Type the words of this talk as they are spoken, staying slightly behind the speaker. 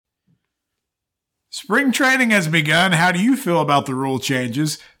Spring training has begun. How do you feel about the rule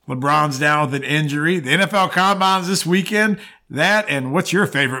changes? LeBron's down with an injury. The NFL Combine's this weekend. That and what's your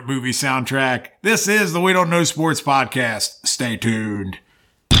favorite movie soundtrack? This is the We Don't Know Sports Podcast. Stay tuned.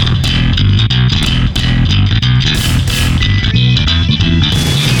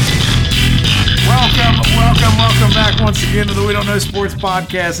 Welcome back once again to the We Don't Know Sports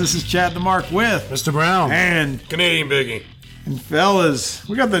Podcast. This is Chad the Mark with Mr. Brown and Canadian Biggie. And fellas,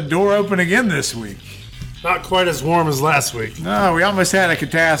 we got the door open again this week. Not quite as warm as last week. No, we almost had a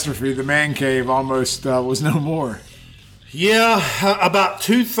catastrophe. The man cave almost was no more. Yeah, about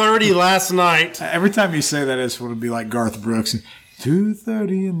 2:30 last night. Every time you say that, it's going to be like Garth Brooks.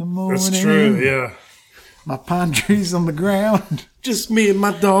 2:30 in the morning. That's true, yeah. My pine trees on the ground. Just me and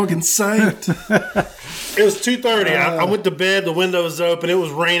my dog in sight. It was 2:30. I went to bed. The window was open. It was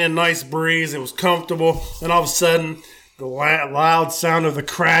raining, nice breeze. It was comfortable. And all of a sudden, the loud sound of the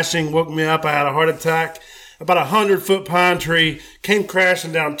crashing woke me up. I had a heart attack. About a 100-foot pine tree came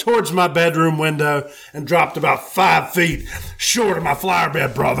crashing down towards my bedroom window and dropped about 5 feet short of my flower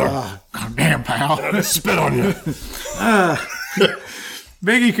bed, brother. God damn, pal. I just spit on you.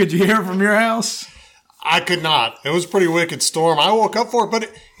 Biggie, could you hear it from your house? I could not. It was a pretty wicked storm. I woke up for it,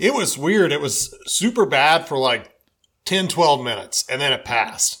 but it was weird. It was super bad for like 10, 12 minutes, and then it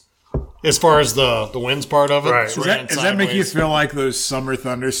passed. As far as the winds part of it. Right. Does that make you feel like those summer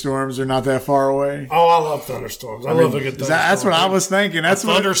thunderstorms are not that far away? Oh, I love thunderstorms. I love a good thunderstorm. That's what I was thinking. That's a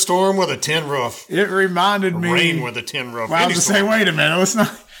thunderstorm with a tin roof. It reminded me. Rain with a tin roof. Well, I was just saying, wait a minute. It's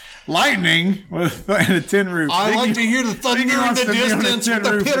not lightning with a tin roof. I like to hear the thunder in the distance with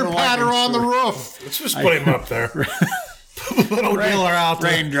the pitter-patter on the roof. Let's just put him up there. Put old Miller out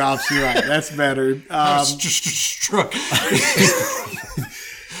there. Raindrops, you're right. That's better. Struck.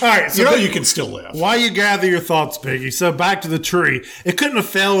 All right, so you can still live. While you gather your thoughts, Biggie, so back to the tree. It couldn't have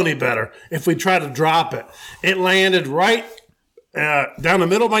fell any better if we tried to drop it. It landed right down the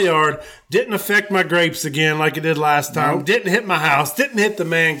middle of my yard, didn't affect my grapes again like it did last time, Nope. Didn't hit my house, didn't hit the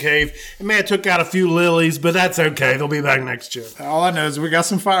man cave. It may have took out a few lilies, but that's okay. They'll be back next year. All I know is we got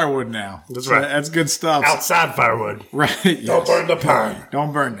some firewood now. That's right. That's good stuff. Outside firewood. Right. Yes. Don't burn the pine.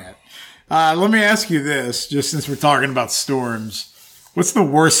 Don't burn that. Let me ask you this, just since we're talking about storms. What's the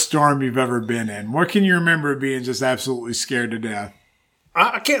worst storm you've ever been in? What can you remember being just absolutely scared to death?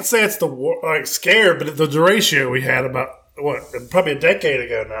 I can't say it's scared, but the derecho we had about, probably a decade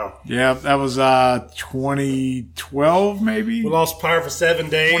ago now. Yeah, that was 2012 maybe? We lost power for 7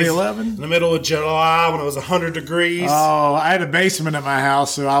 days. 2011? In the middle of July when it was 100 degrees. Oh, I had a basement at my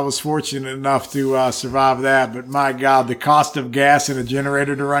house, so I was fortunate enough to survive that. But my God, the cost of gas and a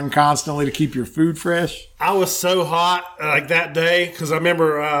generator to run constantly to keep your food fresh. I was so hot that day because I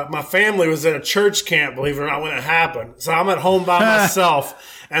remember my family was at a church camp, believe it or not, when it happened. So I'm at home by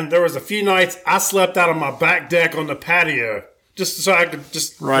myself. And there was a few nights I slept out on my back deck on the patio just so I could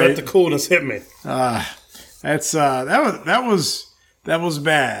let the coolness hit me. That was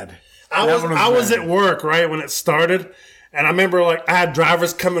bad. I was at work right when it started, and I remember I had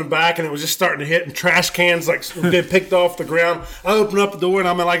drivers coming back, and it was just starting to hit, and trash cans get picked off the ground. I open up the door, and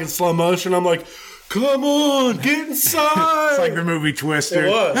I'm in slow motion. I'm like, come on, get inside. It's like the movie Twister. It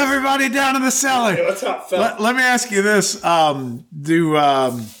was. Everybody down in the cellar. Yeah, that's how it felt. Let me ask you this.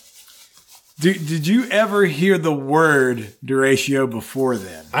 Did you ever hear the word derecho before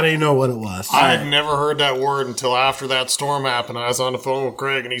then? I didn't know what it was. I had never heard that word until after that storm happened. I was on the phone with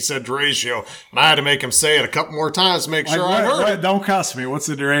Craig, and he said derecho. And I had to make him say it a couple more times to make sure I heard it. Don't cuss me. What's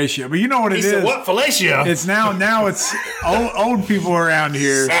the derecho? But you know what it is. He said, what, fellatio? It's now it's old people around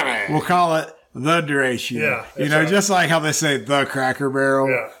here will call it the derecho. Yeah, right. Just like how they say the Cracker Barrel.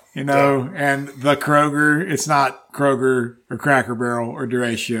 Yeah. And the Kroger, it's not Kroger or Cracker Barrel or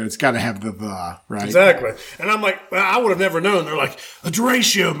derecho. It's got to have the right? Exactly. And I'm like, well, I would have never known. They're like, a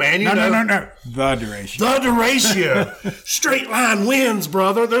derecho, man. No. The derecho. The derecho. Straight line wins,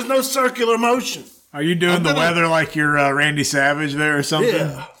 brother. There's no circular motion. Are you doing the weather like you're Randy Savage there or something?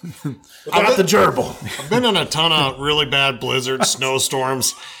 Yeah. Without the gerbil. I've been in a ton of really bad blizzards,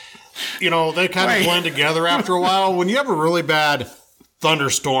 snowstorms. They kind of blend together after a while. When you have a really bad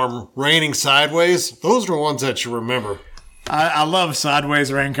thunderstorm raining sideways, those are the ones that you remember. I love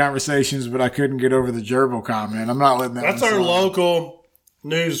sideways rain conversations, but I couldn't get over the gerbil comment. I'm not letting that. That's our local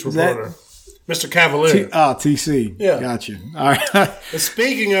news reporter, Mr. Cavalier. TC. Yeah. Gotcha. All right.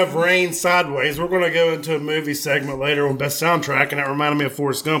 Speaking of rain sideways, we're going to go into a movie segment later on Best Soundtrack, and that reminded me of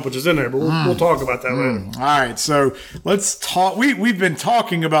Forrest Gump, which is in there, but we'll talk about that later. All right, so let's talk. We've been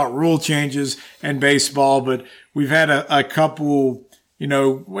talking about rule changes and baseball, but we've had a couple,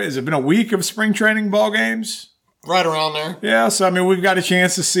 what has it been, a week of spring training ball games? Right around there. Yeah, so we've got a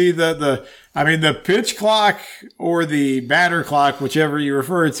chance to see the I mean, the pitch clock or the batter clock, whichever you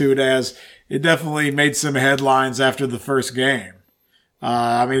refer to it as, it definitely made some headlines after the first game.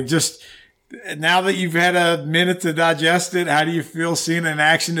 I mean, just now that you've had a minute to digest it, how do you feel seeing it in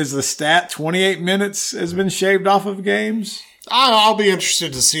action? Is the stat 28 minutes has been shaved off of games? I'll be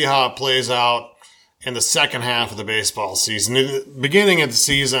interested to see how it plays out in the second half of the baseball season. In the beginning of the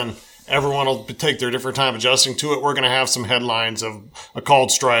season, everyone will take their different time adjusting to it. We're going to have some headlines of a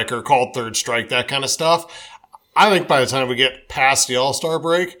called strike or a called third strike, that kind of stuff. I think by the time we get past the All-Star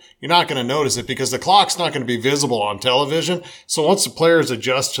break, you're not going to notice it because the clock's not going to be visible on television. So once the players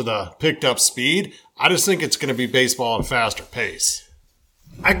adjust to the picked up speed, I just think it's going to be baseball at a faster pace.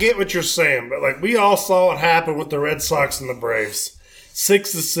 I get what you're saying, but like we all saw it happen with the Red Sox and the Braves.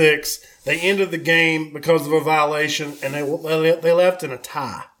 6-6. They ended the game because of a violation, and they left in a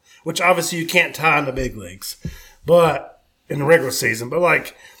tie, which obviously you can't tie in the big leagues, but in the regular season. But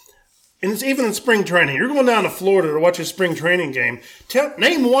like, and it's even in spring training. You're going down to Florida to watch a spring training game.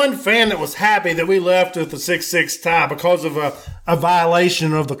 Name one fan that was happy that we left with the 6-6 tie because of a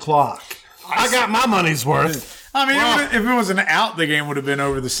violation of the clock. I got my money's worth. I mean, if it was an out, the game would have been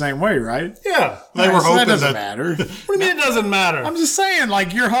over the same way, right? Yeah. They were hoping that doesn't that matter. What do you mean it doesn't matter? I'm just saying,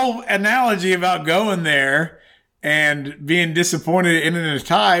 like, your whole analogy about going there and being disappointed in a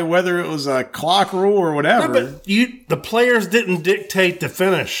tie, whether it was a clock rule or whatever. No, but the players didn't dictate the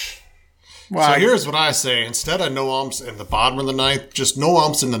finish. So here's what I say. Instead of no umps in the bottom of the ninth, just no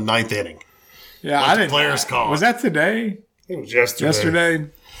umps in the ninth inning. Yeah, I didn't. Players call. Was that today? It was yesterday. Yesterday?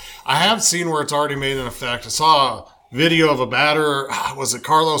 I have seen where it's already made an effect. I saw a video of a batter. Was it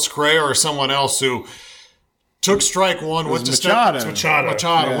Carlos Correa or someone else who took strike one? Went to Machado.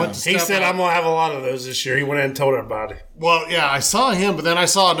 Machado. Yeah. Went to he said, "I'm gonna have a lot of those this year." He went in and told everybody. Well, yeah, I saw him, but then I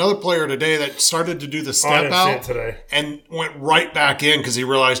saw another player today that started to do the step out today and went right back in because he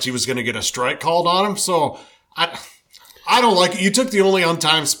realized he was going to get a strike called on him. So I don't like it. You took the only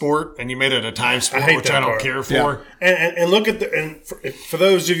untimed sport and you made it a time sport, which I don't care for. Yeah. And look at for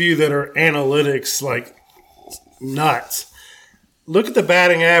those of you that are analytics like nuts, look at the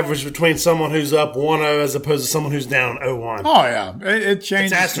batting average between someone who's up 1-0 as opposed to someone who's down 0-1. Oh, yeah. It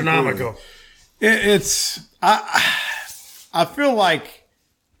changes. It's astronomical. I feel like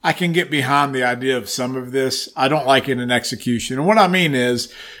I can get behind the idea of some of this. I don't like it in execution. And what I mean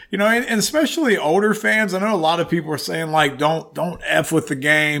is, and especially older fans, I know a lot of people are saying, like, don't F with the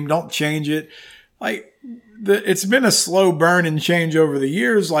game, don't change it. Like, it's been a slow burn and change over the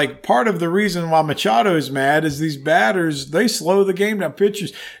years. Like, part of the reason why Machado is mad is these batters, they slow the game down.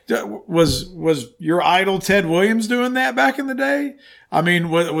 Pitchers, was your idol Ted Williams doing that back in the day? I mean,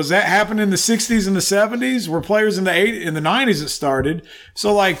 was that happening in the 60s and the 70s? Were players in the 90s that started?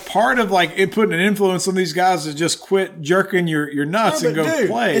 So, like, part of, like, it putting an influence on these guys to just quit jerking your nuts and go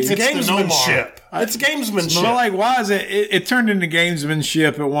play. It's gamesmanship. It's gamesmanship. But, like, why is it turned into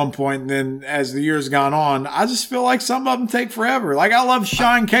gamesmanship at one point, and then as the years gone on, I just feel like some of them take forever. Like, I love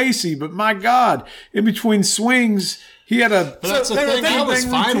Sean Casey, but my God, in between swings, he had a... But that's the thing. I was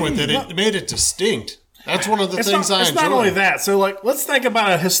fine with it. It made it distinct. That's one of the things I enjoy. It's not only that. So, like, let's think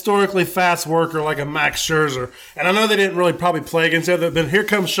about a historically fast worker like a Max Scherzer. And I know they didn't really probably play against each other, but here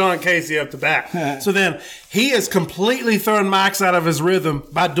comes Sean Casey up the bat. So then he has completely thrown Max out of his rhythm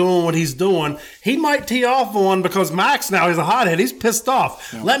by doing what he's doing. He might tee off one because Max now, he's a hothead. He's pissed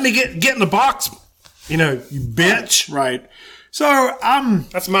off. Yeah. Let me get in the box, you bitch. Right. So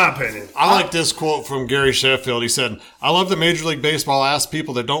that's my opinion. I like this quote from Gary Sheffield. He said, "I love that Major League Baseball asks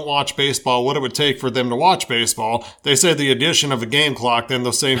people that don't watch baseball what it would take for them to watch baseball. They say the addition of a game clock, then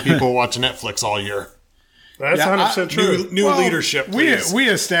those same people watch Netflix all year." That's 100% true. New leadership, please. We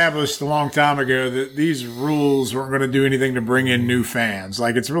established a long time ago that these rules weren't going to do anything to bring in new fans.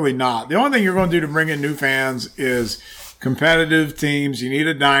 Like, it's really not. The only thing you're going to do to bring in new fans is competitive teams. You need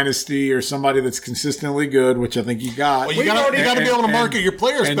a dynasty or somebody that's consistently good, which I think you got. Well, you got to be able to market your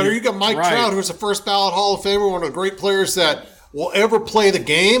players better. You got Mike Trout, who's a first ballot Hall of Famer, one of the great players that will ever play the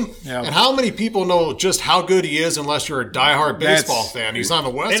game. Yep. And how many people know just how good he is unless you're a diehard baseball fan? He's on the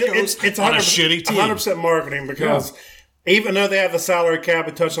West Coast it's on a shitty team. 100% marketing because even though they have the salary cap,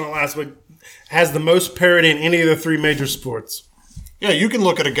 we touched on it last week, has the most parity in any of the three major sports. Yeah, you can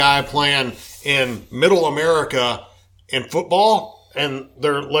look at a guy playing in Middle America in football, and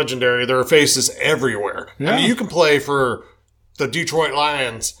they're legendary. There are faces everywhere. Yeah. I mean, you can play for the Detroit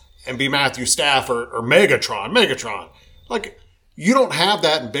Lions and be Matthew Stafford or Megatron. Like, you don't have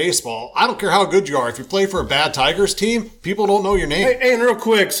that in baseball. I don't care how good you are. If you play for a bad Tigers team, people don't know your name. Hey, and real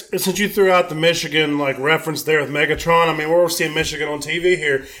quick, since you threw out the Michigan reference there with Megatron, I mean, we're seeing Michigan on TV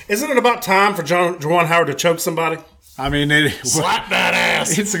here. Isn't it about time for Juwan Howard to choke somebody? I mean, Slap that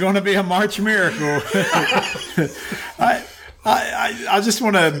ass. It's going to be a March miracle. I just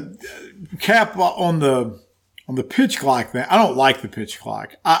want to cap on the pitch clock thing. I don't like the pitch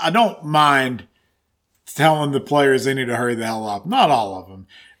clock. I don't mind telling the players they need to hurry the hell up. Not all of them.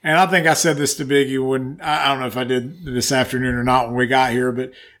 And I think I said this to Biggie when, I don't know if I did this afternoon or not when we got here, but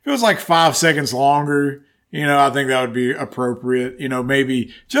if it was like 5 seconds longer, I think that would be appropriate.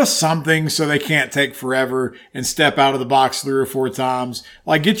 Maybe just something so they can't take forever and step out of the box 3 or 4 times.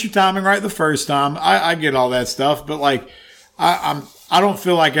 Like, get your timing right the first time. I get all that stuff, but like, I don't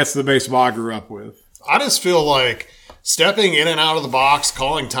feel like that's the baseball I grew up with. I just feel like stepping in and out of the box,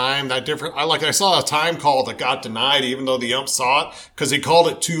 calling time, that different. I saw a time call that got denied, even though the ump saw it because he called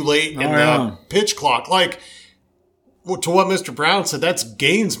it too late in the pitch clock. Like, to what Mr. Brown said, that's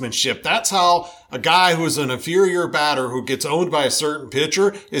gamesmanship. That's how a guy who's an inferior batter who gets owned by a certain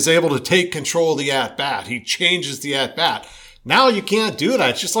pitcher is able to take control of the at bat. He changes the at bat. Now you can't do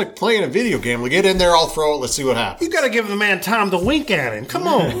that. It's just like playing a video game. We get in there, I'll throw it, let's see what happens. You got to give the man time to wink at him. Come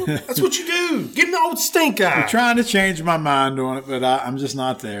on. That's what you do. Get an old stink eye. I'm trying to change my mind on it, but I'm just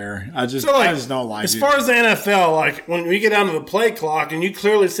not there. I just don't like it. As far as the NFL, like when we get down to the play clock and you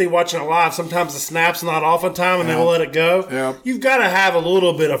clearly see watching it live, sometimes the snap's not off in time and they'll let it go. Yeah. You've got to have a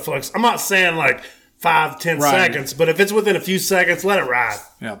little bit of flex. I'm not saying like 5-10 seconds, but if it's within a few seconds, let it ride.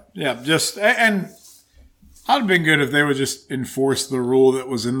 Yeah. And I'd have been good if they would just enforce the rule that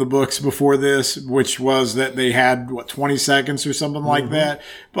was in the books before this, which was that they had, 20 seconds or something like that.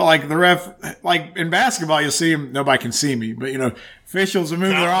 But like the ref, like in basketball, you'll see him, nobody can see me, but officials will move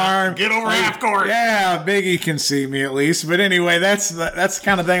their arm. Get over half court. Yeah, Biggie can see me at least. But anyway, that's the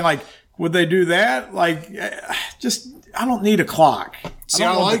kind of thing. Like, would they do that? Like, I don't need a clock. See,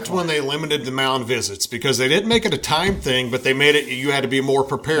 I liked when they limited the mound visits because they didn't make it a time thing, but they made it you had to be more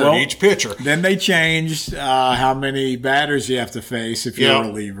prepared each pitcher. Then they changed how many batters you have to face if you're a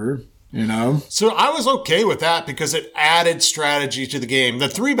reliever. So I was okay with that because it added strategy to the game. The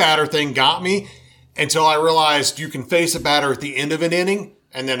 3-batter thing got me until I realized you can face a batter at the end of an inning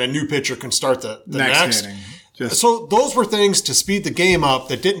and then a new pitcher can start the next inning. So those were things to speed the game up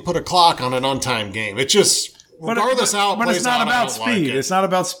that didn't put a clock on an untimed game. It just... But it's not about speed. It's not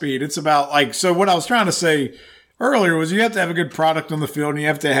about speed. It's about so what I was trying to say earlier was you have to have a good product on the field and you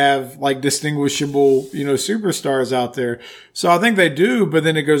have to have distinguishable, superstars out there. So I think they do, but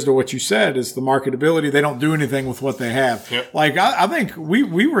then it goes to what you said is the marketability. They don't do anything with what they have. Yep. I think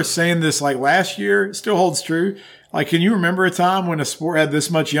we were saying this last year. It still holds true. Can you remember a time when a sport had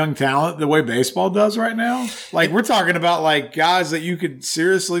this much young talent the way baseball does right now? We're talking about guys that you could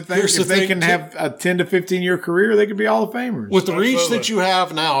seriously think if they can have a 10 to 15 year career, they could be Hall of Famers. With the reach that you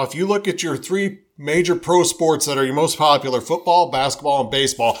have now, if you look at your 3 major pro sports that are your most popular, football, basketball, and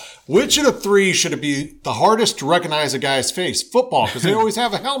baseball, which of the 3 should it be the hardest to recognize a guy's face? Football, because they always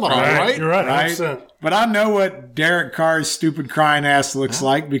have a helmet on, right? You're right. 100%. But I know what Derek Carr's stupid crying ass looks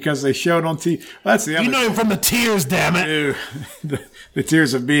like because they showed on TV. That's the other. You know him from the tears, damn it. The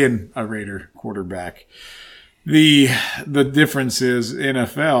tears of being a Raider quarterback. The difference is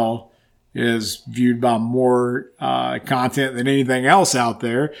NFL is viewed by more content than anything else out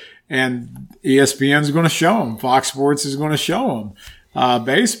there. And ESPN is going to show them. Fox Sports is going to show them.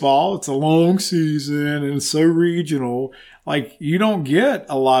 Baseball, it's a long season and it's so regional. You don't get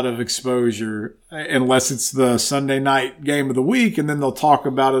a lot of exposure unless it's the Sunday night game of the week, and then they'll talk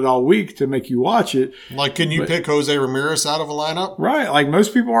about it all week to make you watch it. Can you pick Jose Ramirez out of a lineup? Right.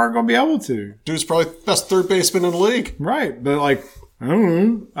 Most people aren't going to be able to. Dude's probably the best third baseman in the league. Right. But I don't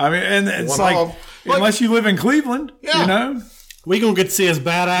know. I mean, and it's unless you live in Cleveland, We gonna get to see his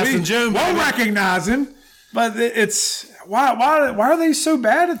badass in June. We'll recognize him, but it's why are they so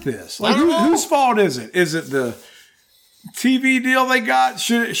bad at this? Whose fault is it? Is it the TV deal they got?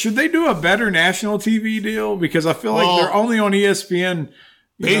 Should they do a better national TV deal? Because I feel like they're only on ESPN.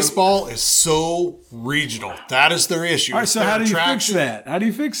 Baseball is so regional. That is their issue. All right, so how do you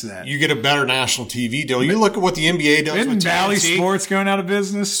fix that? You get a better national TV deal. You look at what the NBA does with Valley TNT. Sports going out of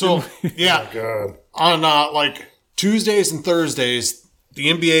business. So yeah, oh on Tuesdays and Thursdays, the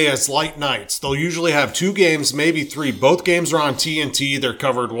NBA has light nights. They'll usually have 2 games, maybe 3. Both games are on TNT. They're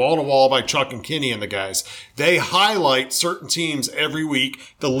covered wall to wall by Chuck and Kenny and the guys. They highlight certain teams every week.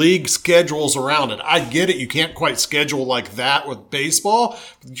 The league schedules around it. I get it. You can't quite schedule like that with baseball.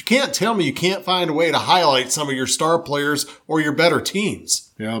 You can't tell me you can't find a way to highlight some of your star players or your better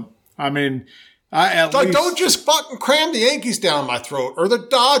teams. Yep. I mean, don't just fucking cram the Yankees down my throat or the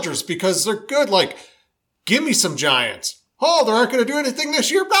Dodgers because they're good. Give me some Giants. Oh, they aren't going to do anything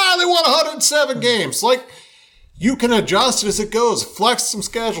this year. They won 107 games. you can adjust as it goes. Flex some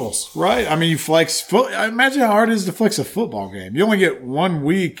schedules. Right. I mean, you flex imagine how hard it is to flex a football game. You only get 1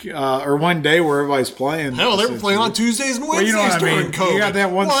 week or 1 day where everybody's playing. Hell, they were playing on Tuesdays and Wednesdays during COVID. You got that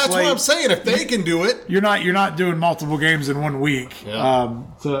one that's slate. what I'm saying. If they can do it. You're not doing multiple games in 1 week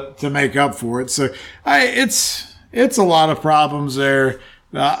to make up for it. So it's a lot of problems there.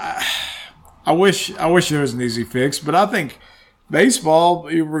 I wish there was an easy fix, but I think baseball,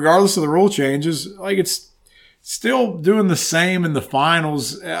 regardless of the rule changes, like it's still doing the same in the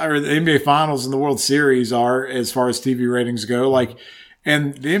finals or the NBA finals and the World Series are as far as TV ratings go. Like,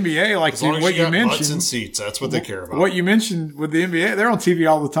 and the NBA, like as long as what you mentioned, butts and seats, that's what they care about. What you mentioned with the NBA, they're on TV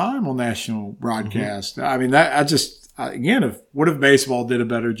all the time on national broadcast. I mean, what if baseball did a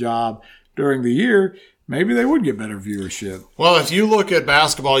better job during the year? Maybe they would get better viewership. Well, if you look at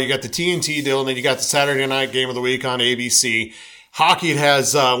basketball, you got the TNT deal, and then you got the Saturday night game of the week on ABC. Hockey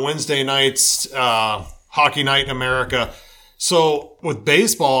has Wednesday nights, Hockey Night in America. So with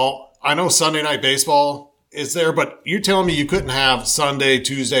baseball, I know Sunday Night Baseball is there, but you're telling me you couldn't have Sunday,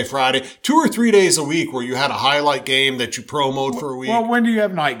 Tuesday, Friday, 2 or 3 days a week where you had a highlight game that you promoted for a week? Well, when do you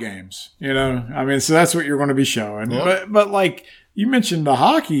have night games? You know, I mean, so that's what you're going to be showing. Yep. But like you mentioned the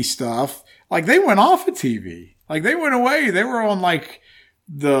hockey stuff, like they went off of TV. Like they went away. They were on like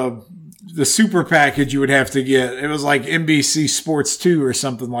the super package you would have to get. It was like NBC Sports 2 or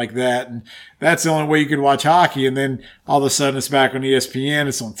something like that. And that's the only way you could watch hockey. And then all of a sudden it's back on ESPN.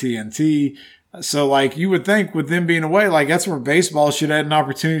 It's on TNT. So like you would think with them being away, like that's where baseball should have an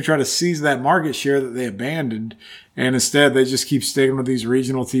opportunity to try to seize that market share that they abandoned. And instead they just keep sticking with these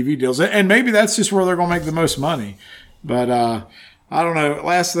regional TV deals. And maybe that's just where they're going to make the most money. But, I don't know.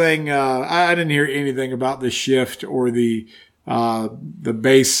 Last thing, I didn't hear anything about the shift or the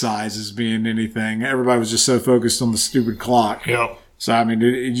base sizes being anything. Everybody was just so focused on the stupid clock. Yep. So, I mean,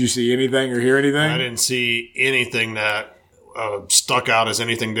 did you see anything or hear anything? I didn't see anything that stuck out as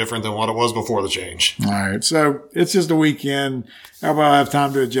anything different than what it was before the change. All right. So it's just a weekend. Everybody will have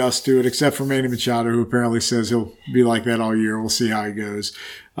time to adjust to it, except for Manny Machado, who apparently says he'll be like that all year. We'll see how he goes.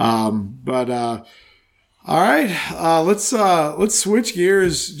 All right, let's switch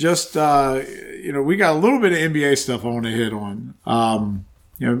gears. Just we got a little bit of NBA stuff I want to hit on.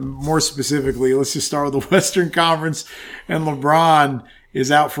 More specifically, let's just start with the Western Conference. And LeBron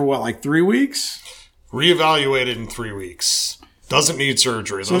is out for what, like 3 weeks? Reevaluated in 3 weeks. Doesn't need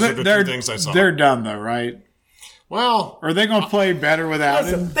surgery. Those are the two things I saw. They're done though, right? Well, are they going to play better without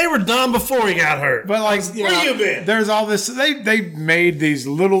him? They were done before he got hurt. But like, where you been? There's all this. They made these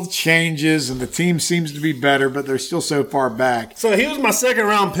little changes, and the team seems to be better, but they're still so far back. So he was my second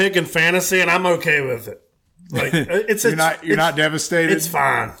round pick in fantasy, and I'm okay with it. Like you're not devastated. It's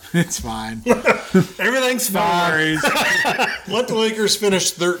fine. It's fine. Everything's fine. Let the Lakers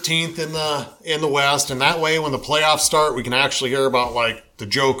finish 13th in the West, and that way, when the playoffs start, we can actually hear about like the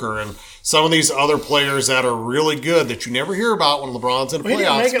Joker and some of these other players that are really good that you never hear about when LeBron's in the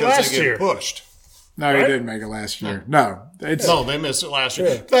playoffs because they get pushed. No, he didn't make it last year. No, they missed it last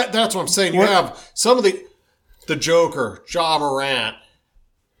year. Yeah. That's what I'm saying. You have some of the Joker, Ja Morant,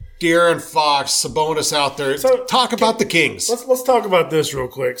 De'Aaron Fox, Sabonis out there. So, talk about the Kings. Let's talk about this real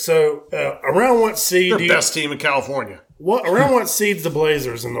quick. So, around what seed? They're best team in California. Around what seed's the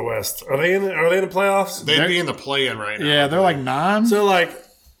Blazers in the West? Are they in the playoffs? They'd be in the play-in right now. Yeah, they're like 9. So, like,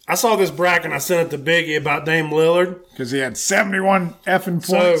 I saw this bracket and I sent it to Biggie about Dame Lillard because he had 71 effing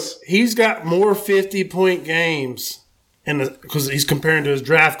points. So he's got more 50-point games because he's comparing to his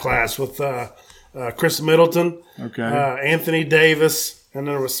draft class with Chris Middleton, Anthony Davis, and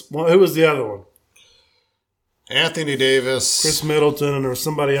there was who was the other one? Anthony Davis, Chris Middleton, and there was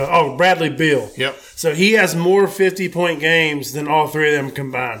somebody else. Oh, Bradley Beal. Yep. So he has more 50-point games than all three of them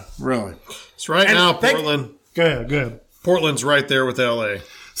combined. Really? It's now Portland. Go ahead. Portland's right there with LA.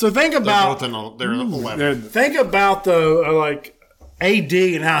 So think about they're 11. Think about though, like AD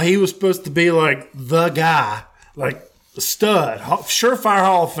and how he was supposed to be like the guy, like the stud, surefire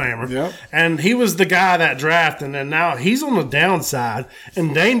Hall of Famer. Yep. And he was the guy that draft, and then now he's on the downside,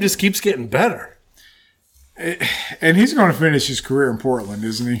 and Dame just keeps getting better. And he's going to finish his career in Portland,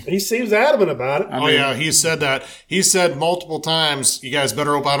 isn't he? He seems adamant about it. Yeah, he said that. He said multiple times, you guys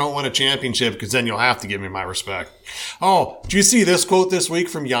better hope I don't win a championship because then you'll have to give me my respect. Oh, did you see this quote this week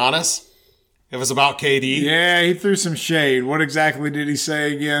from Giannis? It was about KD. Yeah, he threw some shade. What exactly did he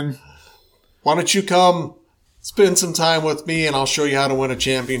say again? Why don't you come spend some time with me and I'll show you how to win a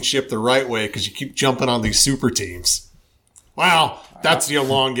championship the right way because you keep jumping on these super teams. Wow, that's the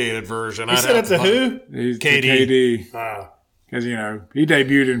elongated version. He said it to who? KD. because, he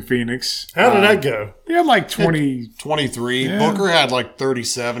debuted in Phoenix. How did that go? He had like 20. 23. Yeah. Booker had like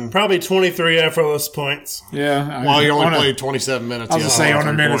 37. Probably 23 effortless points. Yeah. Well, he only played 27 minutes. I was going to say on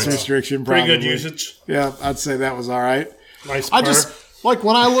a 3 minutes points. restriction. Pretty Probably. good usage. Yeah, I'd say that was all right. Nice I purr. just, like,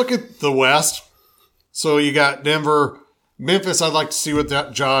 when I look at the West, so you got Denver, Memphis, I'd like to see what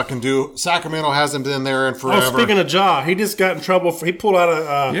that Ja can do. Sacramento hasn't been there in forever. Oh, speaking of Ja, he just got in trouble. He pulled out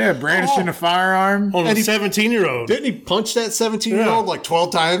a Brandishing a firearm. on a 17-year-old. Didn't he punch that 17-year-old like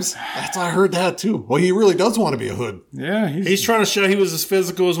 12 times? I heard that too. Well, he really does want to be a hood. Yeah, He's trying to show he was as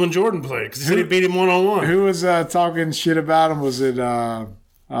physical as when Jordan played because he said he beat him one-on-one. Who was talking shit about him? Was it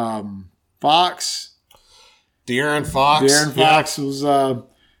Fox? De'Aaron Fox. De'Aaron Fox was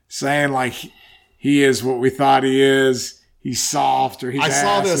saying like he is what we thought he is. He's soft or he's I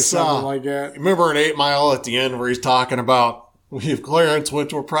saw ass or this something like that. Remember in 8 Mile at the end where he's talking about if Clarence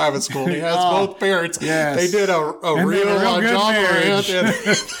went to a private school and he has both parents. Yes. They did a And real then a real good job marriage.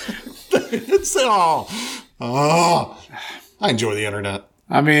 it's I enjoy the internet.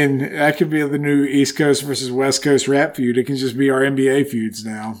 I mean, that could be the new East Coast versus West Coast rap feud. It can just be our NBA feuds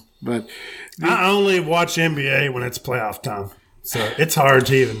now. But I only watch NBA when it's playoff time. So it's hard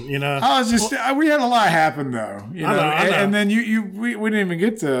to even, I was just we had a lot happen though, I know. and then we didn't even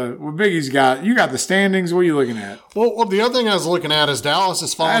get to what Biggie's got. You got the standings. What are you looking at? Well, the other thing I was looking at is Dallas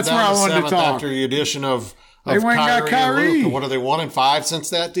has fallen That's where down I to wanted to 7th talk. after the addition of They went and got Kyrie and Kyrie. Luka. What are they 1-5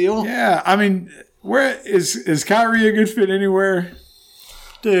 since that deal? Yeah, I mean, where is Kyrie a good fit anywhere?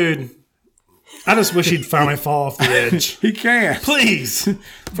 dude. I just wish he'd finally fall off the edge. He can't. Please.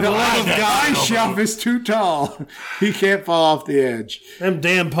 For the love of The God. ice shelf is too tall. He can't fall off the edge. Them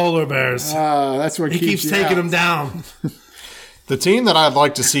damn polar bears. That's what He keeps you taking out. them down. The team that I'd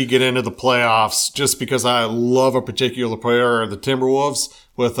like to see get into the playoffs, just because I love a particular player, are the Timberwolves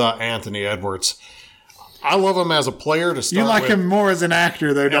with Anthony Edwards. I love him as a player to start You like with. him more as an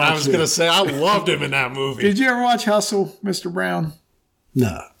actor, though, And don't I was you? going to say, I loved him in that movie. Did you ever watch Hustle, Mr. Brown?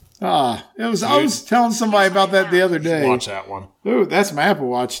 No. I was telling somebody about that the other day. Watch that one. Ooh, that's my Apple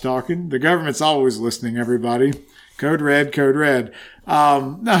Watch talking. The government's always listening, everybody. Code red, code red.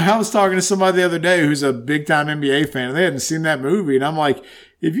 No, I was talking to somebody the other day who's a big time NBA fan, and they hadn't seen that movie. And I'm like,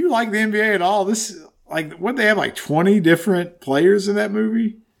 if you like the NBA at all, what they have like 20 different players in that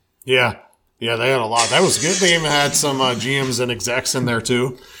movie? Yeah. Yeah, they had a lot. That was good. They even had some GMs and execs in there,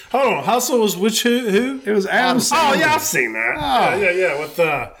 too. Hold on. Hustle was which who? It was Adam Oh, Sandler. yeah, I've seen that. Yeah. With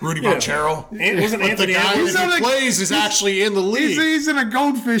Rudy Bonchero. wasn't But the Anthony guy Edwards? who plays is actually in the league. He's in a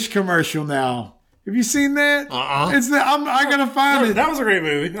Goldfish commercial now. Have you seen that? It's I gotta find it. That was a great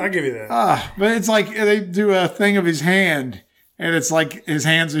movie. I'll give you that. But it's like they do a thing of his hand, and it's like his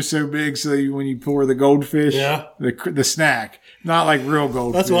hands are so big, so when you pour the goldfish, Yeah. the snack, not like real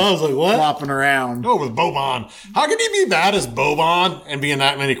goldfish. That's why I was like, what? Flopping around. Oh, with Boban. How can he be bad as Boban and be in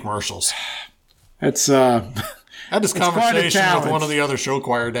that many commercials? That's I had this quite a conversation with talent. one of the other show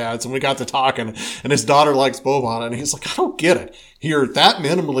choir dads, and we got to talking, and his daughter likes Boban, and he's like, I don't get it. You're that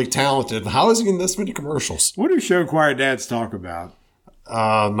minimally talented. How is he in this many commercials? what do show choir dads talk about?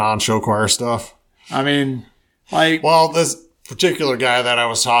 Non-show choir stuff. I mean, like Well, this particular guy that I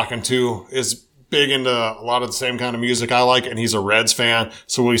was talking to is big into a lot of the same kind of music I like, and he's a Reds fan.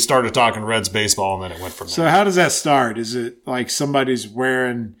 So we started talking Reds baseball, and then it went from so. there. How does that start? Is it like somebody's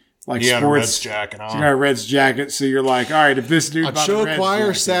wearing like He had a sports? Reds jacket You on. got a Reds jacket, so you're like, all right, if this dude On bought a show Reds choir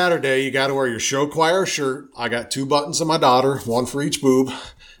jacket- Saturday, you got to wear your show choir shirt. I got 2 buttons on my daughter, 1 for each boob.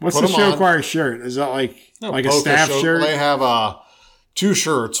 What's Put the 'em show on. choir shirt? Is that like a Polka staff shirt? They have 2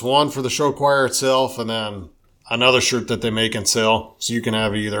 shirts, one for the show choir itself, and then another shirt that they make and sell, so you can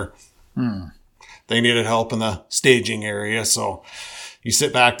have either. They needed help in the staging area, so you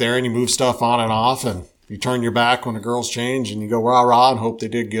sit back there and you move stuff on and off, and you turn your back when the girls change, and you go rah rah and hope they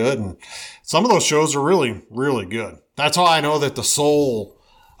did good. And some of those shows are really, really good. That's how I know that the soul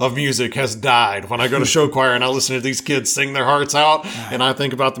of music has died. When I go to show choir and I listen to these kids sing their hearts out, and I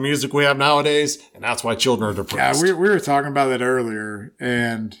think about the music we have nowadays, and that's why children are Yeah, depressed. we were talking about that earlier,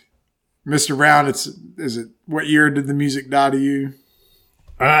 and Mr. Brown, what year did the music die to you?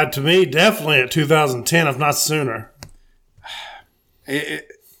 To me, definitely at 2010, if not sooner.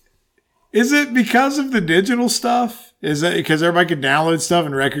 Is it because of the digital stuff? Is that because everybody could download stuff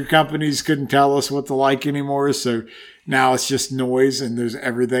and record companies couldn't tell us what to like anymore? So now it's just noise and there's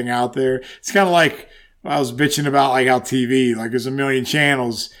everything out there. It's kind of like I was bitching about like how TV, like there's a million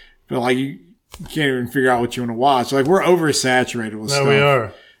channels, but like you can't even figure out what you want to watch. Like we're oversaturated with stuff. No, we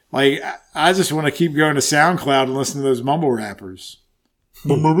are. Like I just want to keep going to SoundCloud and listen to those mumble rappers.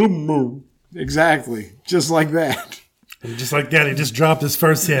 Exactly. Just like that. And just like that, he just dropped his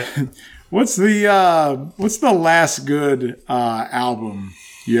first hit. What's the last good album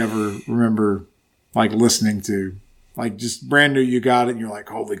you ever remember like listening to? Like just brand new, you got it, and you're like,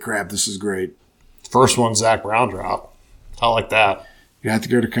 holy crap, this is great. First one, Zach Brown drop. I like that. You have to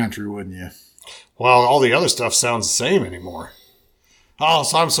go to country, wouldn't you? Well, all the other stuff sounds the same anymore. Oh,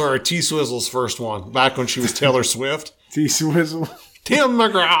 so I'm sorry. T Swizzle's first one, back when she was Taylor Swift. T Swizzle. Tim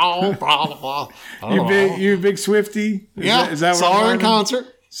McGraw. Blah, blah, blah. You a big Swiftie? Is that saw her in concert.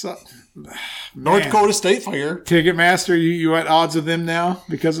 So, North Dakota State Fair. Ticketmaster, you at odds with them now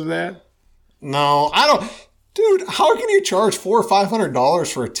because of that? No, I don't. Dude, how can you charge $400 or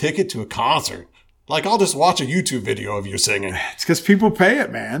 $500 for a ticket to a concert? Like, I'll just watch a YouTube video of you singing. It's because people pay it,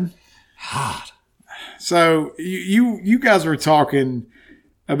 man. God. So you guys were talking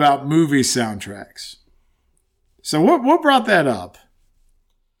about movie soundtracks. So what brought that up?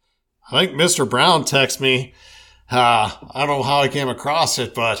 I think Mr. Brown texted me. I don't know how he came across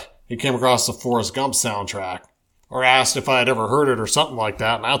it, but he came across the Forrest Gump soundtrack. Or asked if I had ever heard it or something like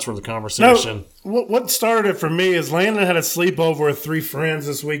that, and that's where the conversation. No, what started it for me is Landon had a sleepover with 3 friends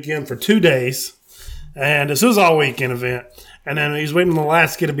this weekend for 2 days, and this was all weekend event. And then he was waiting on the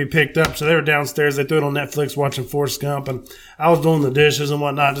last kid to be picked up, so they were downstairs. They threw it on Netflix watching Forrest Gump, and I was doing the dishes and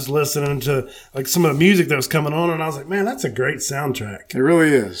whatnot, just listening to like some of the music that was coming on, and I was like, man, that's a great soundtrack. It really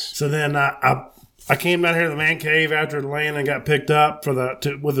is. So then I came down here to the man cave after Landon got picked up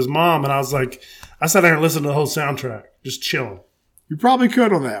with his mom, and I was like, I sat there and listened to the whole soundtrack, just chilling. You probably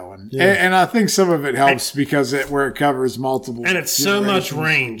could on that one. Yeah. And I think some of it helps because where it covers multiple. And it's so much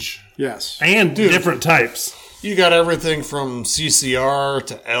range. Yes. And different types. You got everything from CCR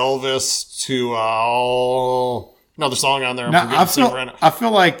to Elvis to another song on there. I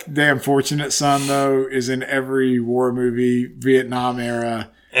feel like The Unfortunate Son, though, is in every war movie, Vietnam era.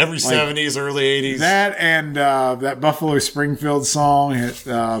 Every 70s, early 80s. That and that Buffalo Springfield song.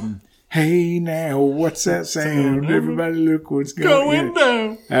 Hey now, what's that sound? Everybody look what's going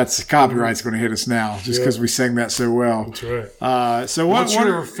down. That's copyright's going to hit us now just because we sang that so well. That's right. So what's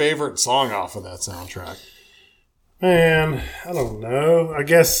your favorite song off of that soundtrack? Man, I don't know. I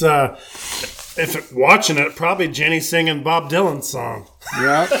guess if watching it, probably Jenny singing Bob Dylan's song.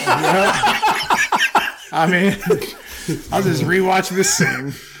 Yep. I mean, I'll just rewatch this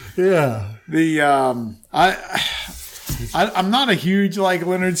scene. Yeah. I'm not a huge like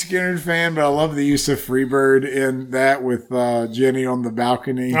Leonard Skinner fan, but I love the use of Freebird in that with Jenny on the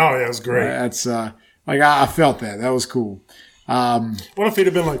balcony. Oh, yeah, it was great. That's I felt that. That was cool. What if he'd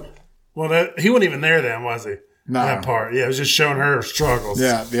have been like, he wasn't even there then, was he? No. That part. Yeah, it was just showing her struggles.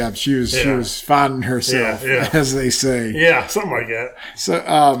 Yeah. She was finding herself, as they say. Yeah, something like that. So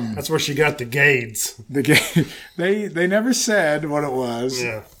that's where she got the gades. They never said what it was.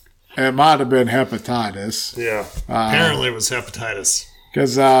 Yeah. It might have been hepatitis. Yeah. Apparently it was hepatitis.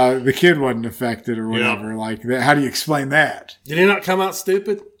 Because the kid wasn't affected or whatever. Like, how do you explain that? Did he not come out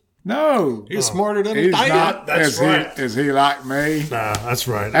stupid? No. He's smarter than he's a not. That's right. Is he like me? Nah, that's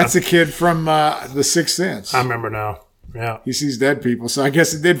right. That's a kid from The Sixth Sense. I remember now. Yeah. He sees dead people, so I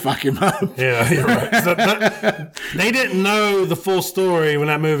guess it did fuck him up. Yeah, you're right. They didn't know the full story when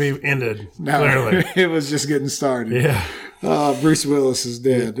that movie ended. No, clearly. It was just getting started. Yeah. Bruce Willis is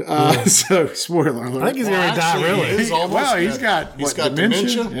dead. So, spoiler alert. I think he's going to die, really. He's got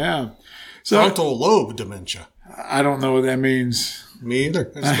dementia? Yeah. So, frontal lobe dementia. I don't know what that means. Me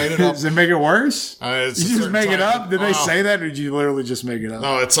either. I just made it up. Does it make it worse? Did you just make it up? Did they say that, or did you literally just make it up?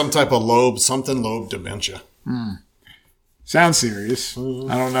 No, it's some type of lobe dementia. Sounds serious.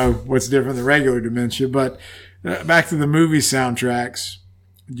 I don't know what's different than regular dementia, but back to the movie soundtracks.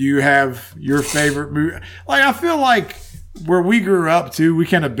 Do you have your favorite movie? Like, I feel like where we grew up too, we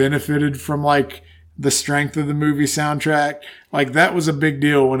kind of benefited from like the strength of the movie soundtrack. Like, that was a big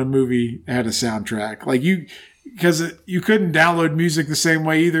deal when a movie had a soundtrack. Like, because you couldn't download music the same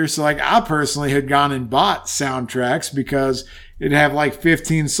way either. So like, I personally had gone and bought soundtracks because it'd have like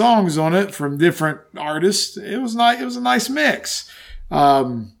 15 songs on it from different artists. It was a nice mix.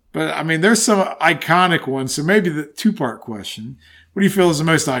 But I mean, there's some iconic ones. So maybe the 2-part question: what do you feel is the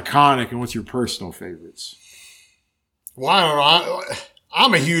most iconic, and what's your personal favorites? Well, I don't know.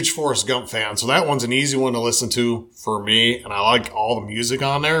 I'm a huge Forrest Gump fan, so that one's an easy one to listen to for me, and I like all the music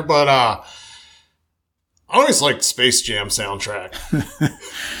on there. But I always liked Space Jam soundtrack.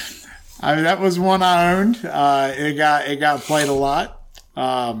 I mean, that was one I owned. It got played a lot.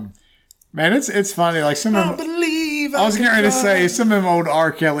 Man, it's funny. Like some of them, I was getting ready to say some of them old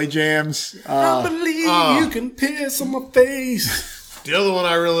R. Kelly jams. I believe you can piss on my face. The other one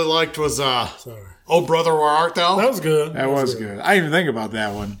I really liked was "Oh Brother, Where Art Thou?" That was good. That was good. I didn't even think about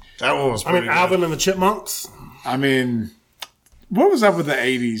that one. That one was pretty good. Alvin and the Chipmunks. I mean, What was up with the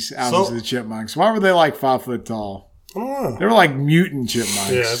 80s albums of the Chipmunks? Why were they like 5 foot tall? I don't know. They were like mutant chipmunks.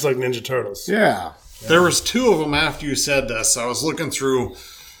 Yeah, it's like Ninja Turtles. Yeah. There was 2 of them after you said this. I was looking through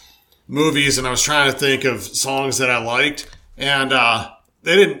movies and I was trying to think of songs that I liked. And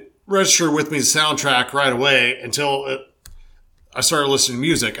they didn't register with me the soundtrack right away until I started listening to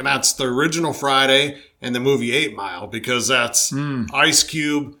music. And that's the original Friday and the movie 8 Mile, because that's Ice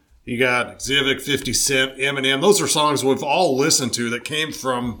Cube. You got Exhibit, 50 Cent, Eminem. Those are songs we've all listened to that came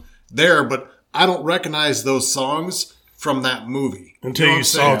from there, but I don't recognize those songs from that movie. Until you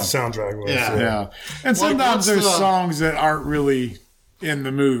saw what the soundtrack was. Yeah. And sometimes there's songs that aren't really in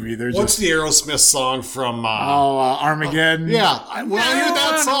the movie. What's the Aerosmith song from... Armageddon? Yeah. When I hear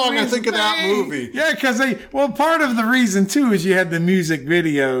that song, I think of that movie. Yeah, because part of the reason, too, is you had the music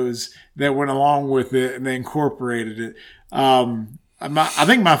videos that went along with it and they incorporated it. I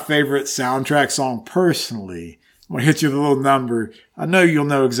think my favorite soundtrack song personally, I'm going to hit you with a little number. I know you'll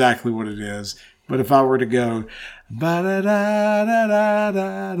know exactly what it is, but if I were to go... Which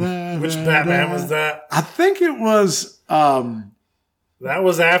Batman was that? I think it was... that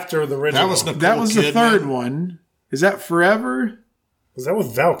was after the original. That was the third one. Is that Forever? Was that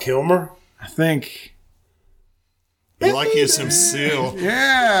with Val Kilmer? I think. You like you some Seal.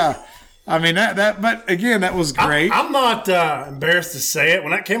 Yeah. I mean, but again, that was great. I'm not embarrassed to say it.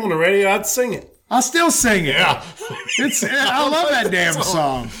 When that came on the radio, I'd sing it. I'll still sing it. Yeah. I love that damn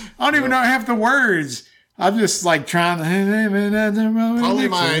song. I don't even know half the words. I'm just like trying to. Probably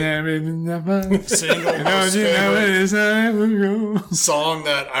my single most favorite song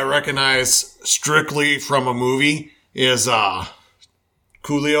that I recognize strictly from a movie is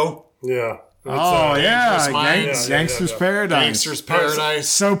Coolio. Yeah. Gangster's Paradise. Gangster's Paradise.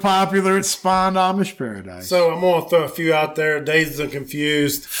 So popular it spawned Amish Paradise. So I'm going to throw a few out there. Dazed and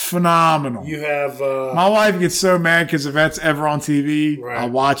Confused. Phenomenal. You have... my wife gets so mad because if that's ever on TV, I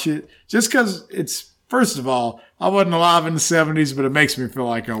watch it. Just because it's... First of all, I wasn't alive in the 70s, but it makes me feel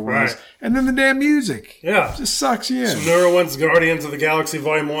like I was. Right. And then the damn music. Yeah. Just sucks you in. Some newer ones, Guardians of the Galaxy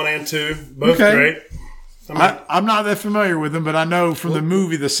Volume 1 and 2. Both great. I'm not that familiar with them, but I know from the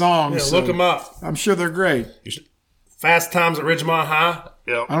movie the songs. Yeah, so look them up. I'm sure they're great. Fast Times at Ridgemont High.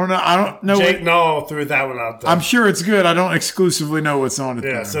 Yep. I don't know. Jake Knoll threw that one out there. I'm sure it's good. I don't exclusively know what's on it.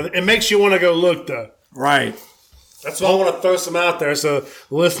 Yeah, though. so it makes you want to go look, though. Right. That's why I want to throw some out there so the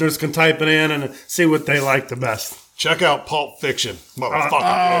listeners can type it in and see what they like the best. Check out Pulp Fiction,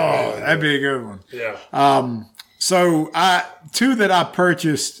 motherfucker. That'd be a good one. Yeah. So 2 that I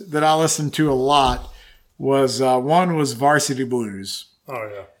purchased that I listened to a lot was one was Varsity Blues. Oh,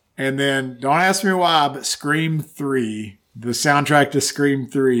 yeah. And then, don't ask me why, but Scream 3, the soundtrack to Scream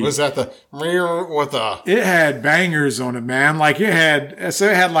 3. Was that the with the... It had bangers on it, man. It's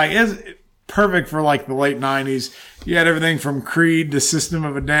perfect for like the late 90s. You had everything from Creed to System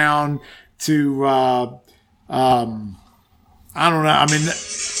of a Down to, I don't know. I mean,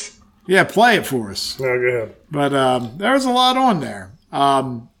 yeah, play it for us. No, go ahead. But there was a lot on there.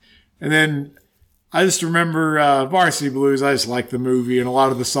 And then I just remember Varsity Blues. I just like the movie, and a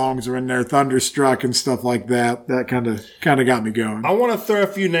lot of the songs are in there, Thunderstruck and stuff like that. That kind of got me going. I want to throw a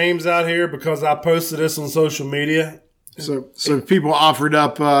few names out here because I posted this on social media. So people offered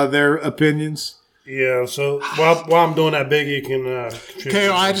up their opinions. Yeah, so while I'm doing that, Biggie can contribute. Okay,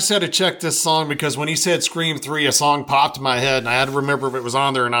 I just had to check this song because when he said Scream 3, a song popped in my head, and I had to remember if it was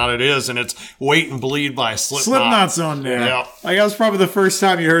on there or not. It is, and it's Wait and Bleed by Slipknot. Slipknot's on there. Yeah. Like, that was probably the first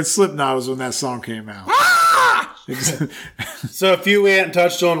time you heard Slipknot was when that song came out. So a few we hadn't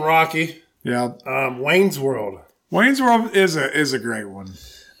touched on, Rocky. Yeah. Wayne's World. Wayne's World is a great one.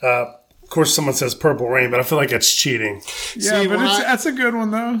 Of course, someone says Purple Rain, but I feel like it's cheating. Yeah, but that's a good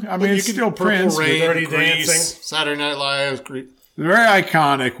one, though. I mean, it's still Prince. Rain, Dirty Grease, Dancing. Saturday Night Live. Very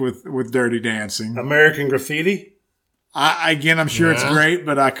iconic with Dirty Dancing. American Graffiti. I'm sure it's great,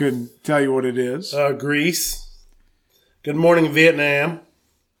 but I couldn't tell you what it is. Grease. Good Morning Vietnam.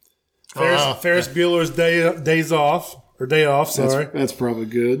 Ferris Bueller's Day Off. Sorry. That's probably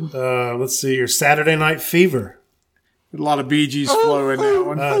good. Let's see here. Saturday Night Fever. A lot of Bee Gees flow in that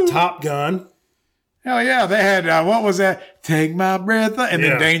one. Top Gun. Hell yeah, they had what was that? Take My Breath and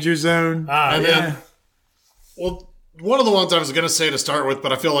then Danger Zone. And then, well, one of the ones I was going to say to start with,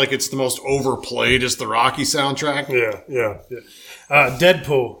 but I feel like it's the most overplayed, is the Rocky soundtrack. Yeah.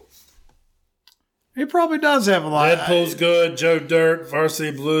 Deadpool. He probably does have a lot. Deadpool's good. Joe Dirt,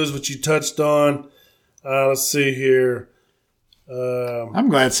 Varsity Blues, which you touched on. Let's see here. I'm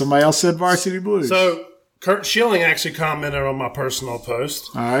glad somebody else said Varsity Blues. So Kurt Schilling actually commented on my personal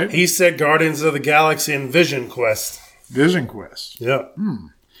post. All right. He said Guardians of the Galaxy and Vision Quest. Vision Quest. Yep.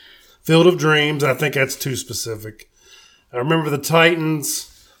 Field of Dreams. I think that's too specific. I remember the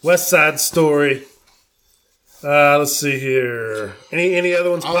Titans, West Side Story. Let's see here. Any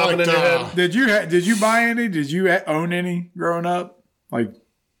other ones popping in your head? Did you buy any? Did you own any growing up? Like,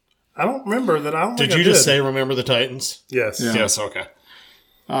 I don't remember that. I don't. Did think you I just say remember the Titans? Yes? Yeah. Yes. Okay.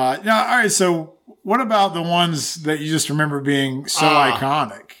 Now, all right. So, what about the ones that you just remember being so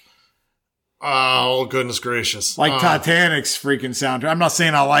iconic? Oh, goodness gracious! Like Titanic's freaking soundtrack. I'm not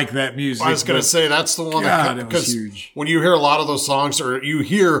saying I like that music. I was going to say that's the one God, that it was because huge. when you hear a lot of those songs or you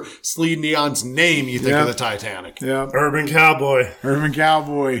hear Celine Dion's name, you think of the Titanic. Yeah, Urban Cowboy. Urban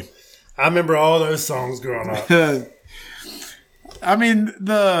Cowboy. I remember all those songs growing up. I mean,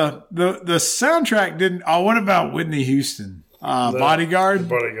 the soundtrack didn't. Oh, what about Whitney Houston? Bodyguard.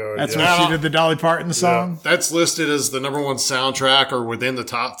 Bodyguard. That's yeah. when she did the Dolly Parton song. That's listed as the number one soundtrack or within the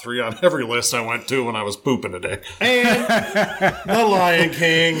top 3 on every list I went to when I was pooping today. And The Lion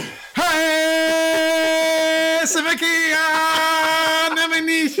King. Hey, Samakia,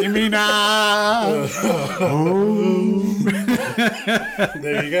 Naminishimina.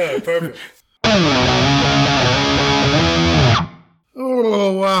 There you go. Perfect.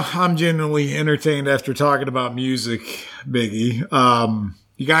 Oh, well, I'm genuinely entertained after talking about music, Biggie.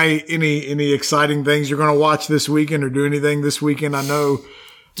 You got any exciting things you're going to watch this weekend or do anything this weekend? I know.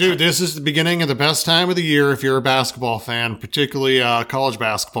 Dude, this is the beginning of the best time of the year if you're a basketball fan, particularly a college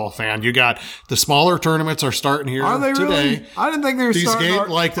basketball fan. You got the smaller tournaments are starting here Are they today. really? I didn't think they were These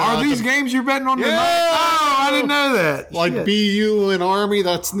starting. Are these games you're betting on tonight? Oh, I didn't know that. Like Shit. BU and Army,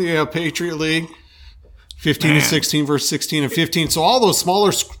 that's in the Patriot League. 15 and 16 versus 16 and 15. So all those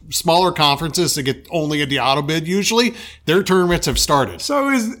smaller conferences that get only a auto bid usually, their tournaments have started. So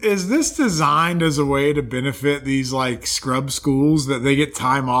is this designed as a way to benefit these like scrub schools that they get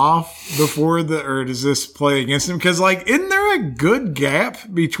time off before or does this play against them? Because like, isn't there a good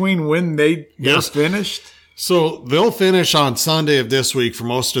gap between when they're finished? So they'll finish on Sunday of this week for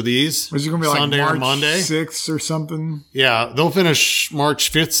most of these. Is it going to be like Sunday March or Monday? 6th or something? Yeah, they'll finish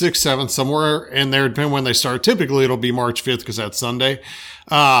March 5th, 6th, 7th, somewhere in there, depending when they start. Typically, it'll be March 5th because that's Sunday.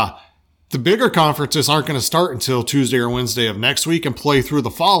 The bigger conferences aren't going to start until Tuesday or Wednesday of next week and play through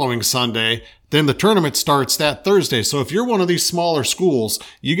the following Sunday. Then the tournament starts that Thursday. So if you're one of these smaller schools,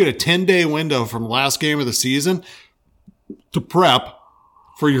 you get a 10-day window from the last game of the season to prep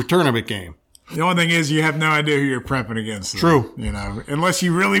for your tournament game. The only thing is you have no idea who you're prepping against. True. You know, unless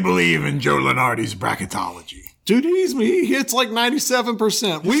you really believe in Joe Lenardi's bracketology. Dude, he hits like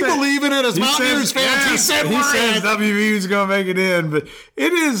 97%. We believe in it as Mountaineers fans. He says WVU's going to make it in, but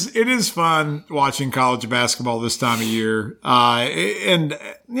it is fun watching college basketball this time of year. And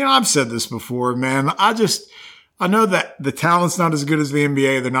you know, I've said this before, man. I know that the talent's not as good as the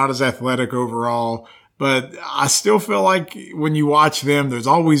NBA. They're not as athletic overall. But I still feel like when you watch them, there's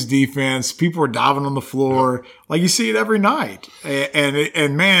always defense. People are diving on the floor. Like you see it every night.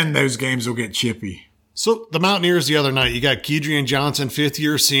 And man, those games will get chippy. So the Mountaineers the other night, you got Kedrian Johnson,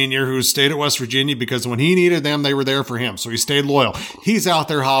 5th-year senior, who stayed at West Virginia because when he needed them, they were there for him. So he stayed loyal. He's out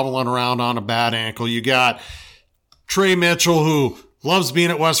there hobbling around on a bad ankle. You got Trey Mitchell, who loves being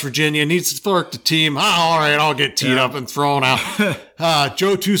at West Virginia, needs to start the team. Oh, all right, I'll get teed up and thrown out.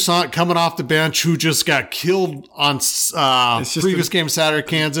 Joe Toussaint coming off the bench, who just got killed on previous game Saturday,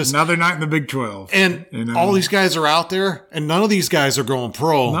 Kansas. Another night in the Big 12. And all these guys are out there, and none of these guys are going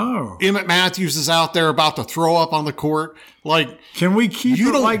pro. No. Emmett Matthews is out there about to throw up on the court. Like, can we keep you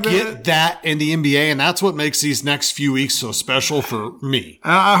it don't like get that in the NBA, and that's what makes these next few weeks so special for me.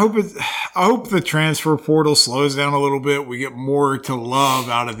 I hope the transfer portal slows down a little bit. We get more to love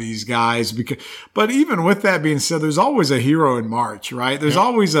out of these guys. But even with that being said, there's always a hero in March, right? There's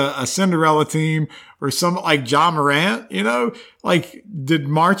always a Cinderella team or some like John Morant, you know, like did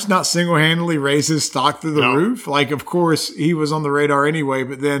March not single-handedly raise his stock through the roof? Like, of course he was on the radar anyway,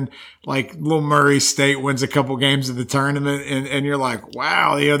 but then like Little Murray State wins a couple games of the tournament and you're like,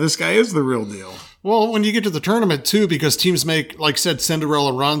 wow, you know, this guy is the real deal. Well, when you get to the tournament too, because teams make, like I said,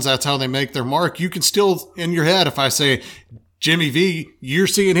 Cinderella runs, that's how they make their mark. You can still, in your head, if I say Jimmy V, you're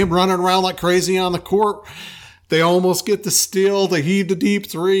seeing him running around like crazy on the court. They almost get the steal. They heave the deep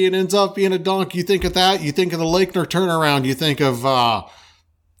three. It ends up being a dunk. You think of that. You think of the Lakener turnaround. You think of, I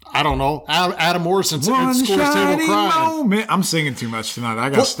don't know, Adam Morrison scores table crying. I'm singing too much tonight. I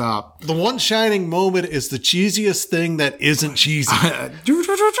got to stop. The one shining moment is the cheesiest thing that isn't cheesy. Yeah,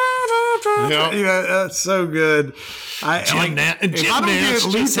 that's so good. If I don't get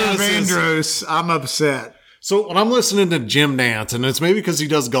Luther Vandross, I'm upset. So when I'm listening to Jim Nance, and it's maybe because he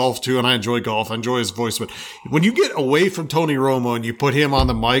does golf too, and I enjoy golf, I enjoy his voice, but when you get away from Tony Romo and you put him on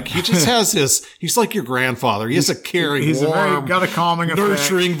the mic, he just has he's like your grandfather. He has a caring, warm, got a calming effect.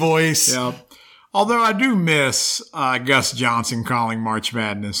 nurturing voice. Yeah. Although I do miss Gus Johnson calling March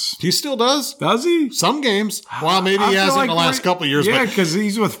Madness. He still does. Does he? Some games. Well, maybe I he feel hasn't like in the last couple of years. Yeah, But, because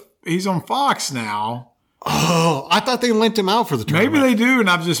he's on Fox now. oh, I thought they lent him out for the tournament. Maybe they do, and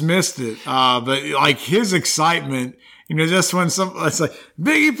I've just missed it. But like his excitement, just when it's like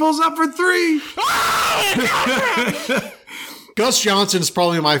Biggie pulls up for three. Gus Johnson is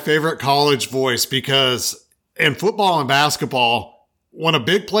probably my favorite college voice because in football and basketball, when a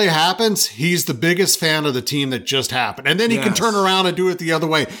big play happens, he's the biggest fan of the team that just happened. And then he can turn around and do it the other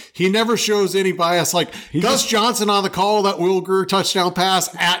way. He never shows any bias. Like Gus Johnson on the call, that Will Greer touchdown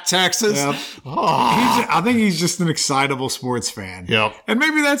pass at Texas. Yep. I think he's just an excitable sports fan. Yep. And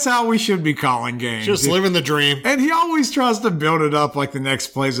maybe that's how we should be calling games. Just living the dream. And he always tries to build it up like the next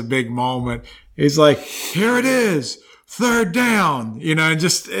play's a big moment. He's like, here it is. Third down, and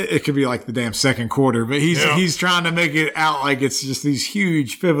just it could be like the damn second quarter, but he's trying to make it out like it's just these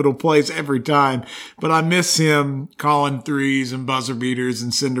huge pivotal plays every time. But I miss him calling threes and buzzer beaters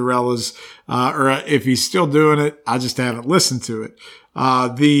and Cinderellas, or if he's still doing it, I just haven't listened to it.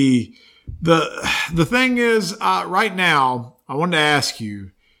 The thing is, right now, I wanted to ask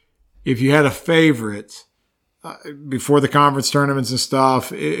you if you had a favorite before the conference tournaments and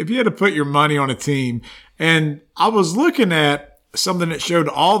stuff, if you had to put your money on a team. And I was looking at something that showed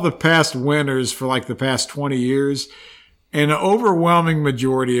all the past winners for like the past 20 years, and an overwhelming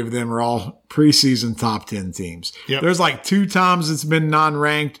majority of them are all preseason top 10 teams. Yep. There's like 2 times it's been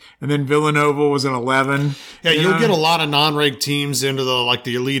non-ranked, and then Villanova was an 11. Yeah, you'll get a lot of non-ranked teams into the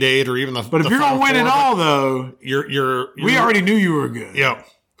Elite Eight or even the. But if you're gonna win it all, though, we already knew you were good. Yeah.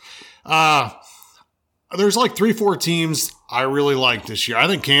 There's like 3-4 teams I really like this year. I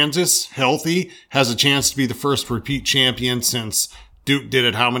think Kansas, healthy, has a chance to be the first repeat champion since Duke did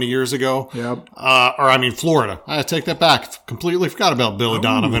it how many years ago? Yep. Florida. I take that back. Completely forgot about Billy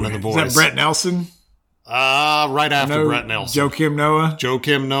Donovan and the boys. Is that Brett Nelson? Right after Brett Nelson.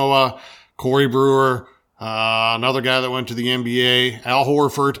 Joakim Noah. Corey Brewer. Another guy that went to the NBA. Al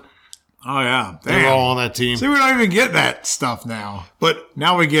Horford. Oh, yeah. They're all on that team. See, we don't even get that stuff now. But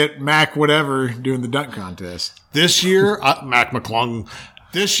now we get Mac whatever doing the dunk contest. This year, Mac McClung.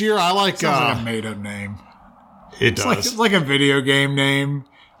 This year, I like... Sounds like a made-up name. It does. It's like a video game name.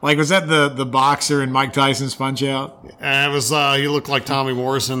 Like, was that the boxer in Mike Tyson's Punch-Out? It was, he looked like Tommy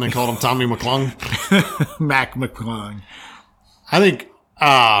Morrison. They called him Tommy McClung. Mac McClung. I think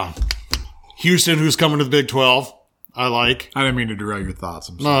Houston, who's coming to the Big 12, I like. I didn't mean to derail your thoughts.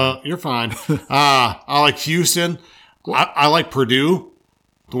 I'm sorry. No, you're fine. I like Houston. I like Purdue,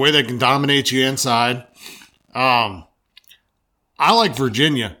 the way they can dominate you inside. I like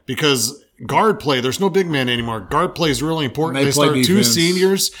Virginia because guard play, there's no big man anymore. Guard play is really important. They start defense. 2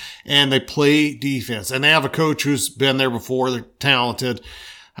 seniors, and they play defense. And they have a coach who's been there before. They're talented.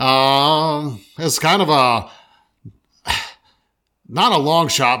 It's kind of not a long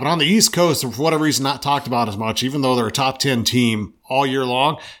shot, but on the East Coast, for whatever reason, not talked about as much, even though they're a top 10 team all year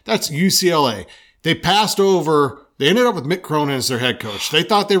long. That's UCLA. They passed over. They ended up with Mick Cronin as their head coach. They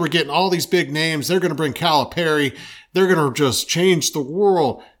thought they were getting all these big names. They're going to bring Calipari. They're going to just change the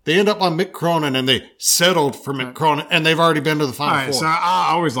world. They end up on Mick Cronin, and they settled for Mick Cronin, and they've already been to the Final Four. So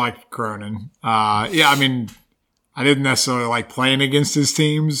I always liked Cronin. I didn't necessarily like playing against his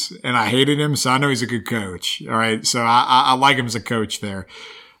teams, and I hated him, so I know he's a good coach. All right, so I like him as a coach there.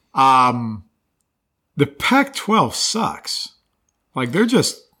 The Pac-12 sucks. Like,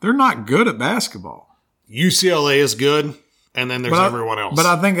 they're not good at basketball. UCLA is good, and then there's everyone else. But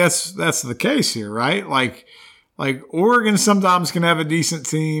I think that's the case here, right? Like Oregon sometimes can have a decent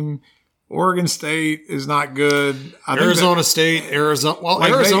team. Oregon State is not good. Arizona's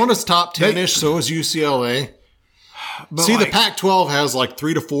top 10-ish, so is UCLA. See, the Pac-12 has like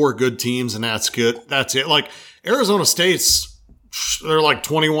 3 to 4 good teams, and that's good. That's it. Like Arizona State's, they're like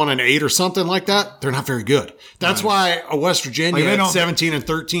 21-8 or something like that. They're not very good. That's why a West Virginia at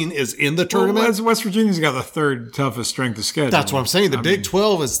 17-13 is in the tournament. West Virginia's got the third toughest strength of schedule. That's what I'm saying. The Big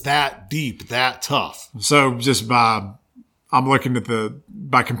 12 is that deep, that tough. So just by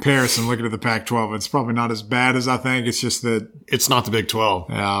comparison, looking at the Pac-12, it's probably not as bad as I think. It's just that it's not the Big 12.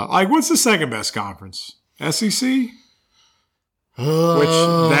 Yeah. Like, what's the second best conference? SEC? Which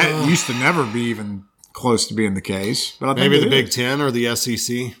that used to never be even close to being the case. But I think maybe the Big Ten or the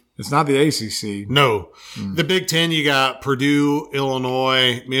SEC. It's not the ACC. No. The Big Ten, you got Purdue,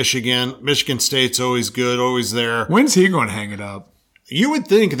 Illinois, Michigan. Michigan State's always good, always there. When's he going to hang it up? You would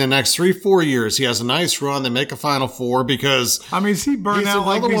think in the next 3-4 years he has a nice run. They make a Final Four because I mean, is he burnt he's out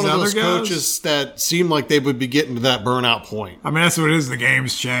like another these one of other those guys? coaches that seem like they would be getting to that burnout point. I mean, that's what it is. The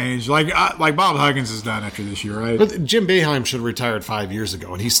game's changed. Like Bob Huggins is done after this year, right? But Jim Boeheim should have retired 5 years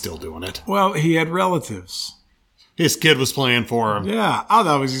ago, and he's still doing it. Well, he had relatives. His kid was playing for him. Yeah, I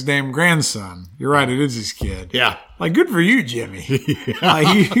thought it was his damn grandson. You're right, it is his kid. Yeah. Like, good for you, Jimmy.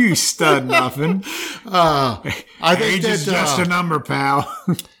 Like, you stud nothing. I think Age is just a number, pal.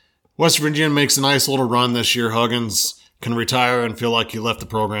 West Virginia makes a nice little run this year. Huggins can retire and feel like he left the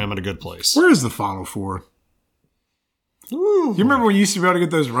program in a good place. Where is the Final Four? Ooh. You remember when you used to be able to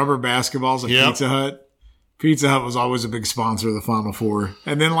get those rubber basketballs at Yep. Pizza Hut? Pizza Hut was always a big sponsor of the Final Four.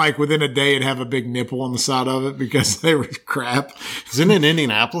 And then, like, within a day, it'd have a big nipple on the side of it because they were crap. Isn't it in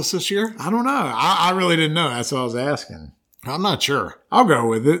Indianapolis this year? I don't know. I really didn't know. That's what I was asking. I'm not sure. I'll go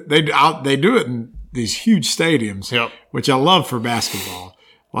with it. They do it in these huge stadiums, Yep. which I love for basketball.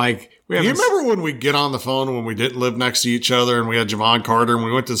 Like, we have You remember when we get on the phone when we didn't live next to each other and we had Javon Carter and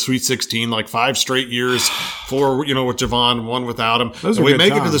we went to the Sweet 16 like 5 straight years, 4, with Javon, 1 without him. Those and were we'd good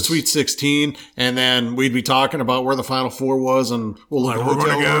make it to the times. Sweet 16 and then we'd be talking about where the Final Four was and we'll look at we're hotel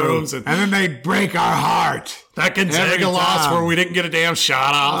going to go. rooms. And then they break our heart. That Every Gonzaga loss time. where we didn't get a damn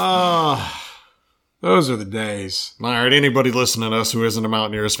shot off. Oh, those are the days. All right, anybody listening to us who isn't a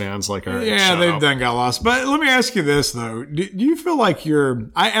Mountaineers fans, like, all right, Yeah, shut they've up. done got lost. But let me ask you this, though. Do you feel like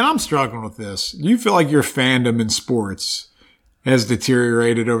and I'm struggling with this, do you feel like your fandom in sports has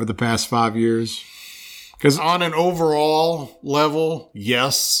deteriorated over the past 5 years? Because On an overall level,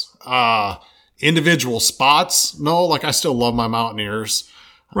 yes. Individual spots, no. Like, I still love my Mountaineers.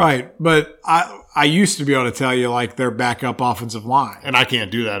 right, but I used to be able to tell you like their backup offensive line. And I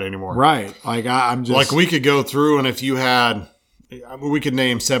can't do that anymore. Right. Like I'm just Like we could go through and if you had, we could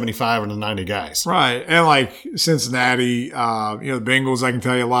name 75 of the 90 guys. right. And like Cincinnati, the Bengals I can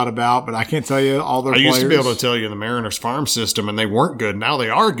tell you a lot about, but I can't tell you all their I players. used to be able to tell you the Mariners farm system and they weren't good. Now they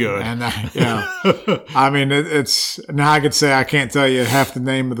are good. And yeah, I mean, it's now I could say I can't tell you half the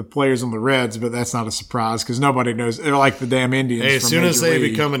name of the players on the Reds, but that's not a surprise because nobody knows. They're like the damn Indians. Hey, as from soon as Major they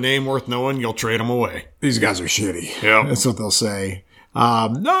League. become a name worth knowing, you'll trade them away. These guys are shitty. Yep. That's what they'll say.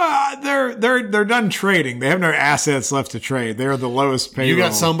 No, they're done trading. They have no assets left to trade. They're the lowest paid. You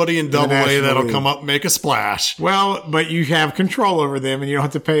got somebody in Double A National that'll League. come up and make a splash. Well, but you have control over them and you don't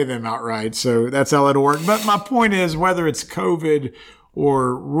have to pay them outright. So that's how it'll work. But my point is whether it's COVID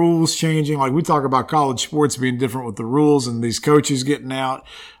or rules changing, like we talk about college sports being different with the rules and these coaches getting out.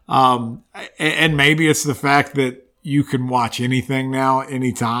 And maybe it's the fact that you can watch anything now,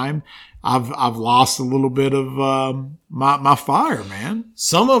 anytime. I've lost a little bit of my fire, man.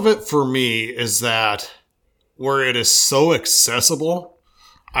 Some of it for me is that where it is so accessible,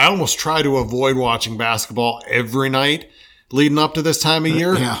 I almost try to avoid watching basketball every night leading up to this time of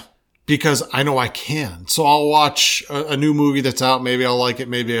year. Yeah. Because I know I can. So I'll watch a new movie that's out. Maybe I'll like it.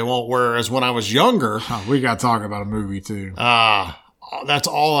 Maybe I won't. Whereas when I was younger, Oh, we got to talk about a movie too. that's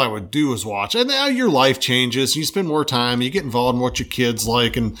all I would do is watch. And now your life changes. You spend more time. You get involved in what your kids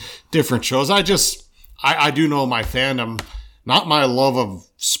like and different shows. I do know my fandom, not my love of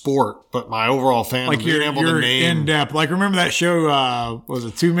sport, but my overall fandom. Like you're in depth. Like remember that show? Was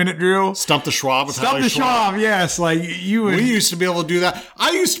it 2 Minute Drill? Stump the Schwab. with Stop Howie the Schwab. Yes, like you would. We used to be able to do that.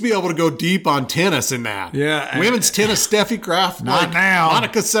 I used to be able to go deep on tennis in that. Yeah. Women's tennis, Steffi Graf. Not now.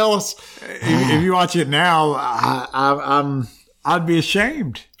 Monica Seles. if you watch it now, I'd be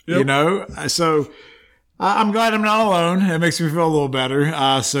ashamed. Yep. You know. So I'm glad I'm not alone. It makes me feel a little better.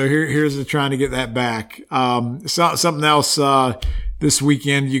 So here's to trying to get that back. Something else. This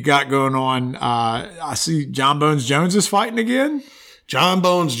weekend you got going on. I see John Bones Jones is fighting again. John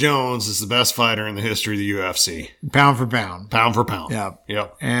Bones Jones is the best fighter in the history of the UFC. Pound for pound. Pound for pound. Yeah.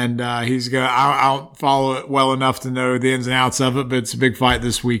 Yep. And he's going I don't follow it well enough to know the ins and outs of it, but it's a big fight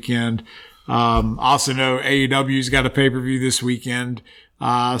this weekend. Also know AEW's got a pay-per-view this weekend.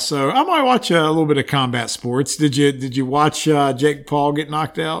 So I might watch a little bit of combat sports. Did you watch Jake Paul get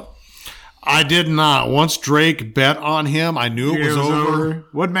knocked out? I did not. Once Drake bet on him, I knew it was over.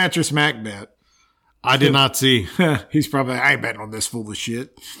 What mattress Mac bet? I did not see. He's probably, I ain't betting on this full of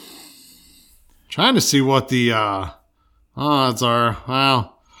shit. Trying to see what the odds are.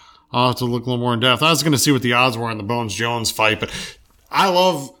 Wow. I'll have to look a little more in depth. I was going to see what the odds were in the Bones Jones fight, but I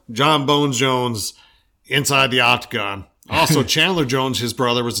love John Bones Jones inside the octagon. Also, Chandler Jones, his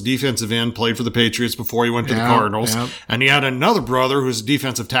brother, was a defensive end, played for the Patriots before he went to the Cardinals. Yeah. And he had another brother who's a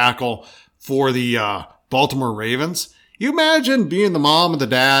defensive tackle for the Baltimore Ravens. You imagine being the mom and the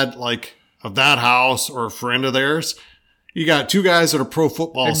dad, like, of that house or a friend of theirs. You got two guys that are pro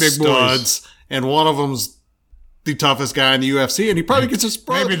football Big boys. studs, and one of them's the toughest guy in the UFC, and he probably gets his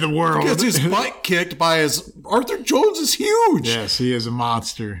Maybe the world. gets his butt kicked by his Arthur Jones is huge. Yes, he is a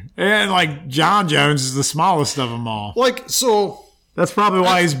monster. And like John Jones is the smallest of them all. Like, so That's probably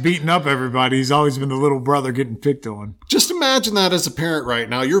why he's beating up everybody. He's always been the little brother getting picked on. just imagine that as a parent right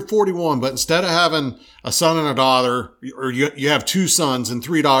now. You're 41, but instead of having a son and a daughter, or you have 2 sons and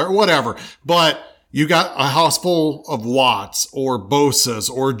 3 daughters, whatever, but you got a house full of Watts or Bosa's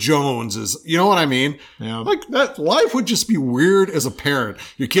or Joneses. You know what I mean? Yeah. Like that life would just be weird as a parent.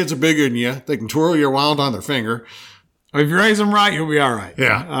 Your kids are bigger than you. They can twirl you around on their finger. If you raise them right, you'll be all right.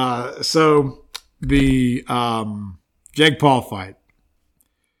 Yeah. So the Jake Paul fight,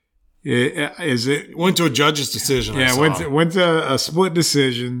 is it? Went to a judge's decision. Yeah, went to a split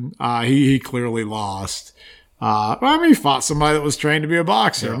decision. He clearly lost. I mean, he fought somebody that was trained to be a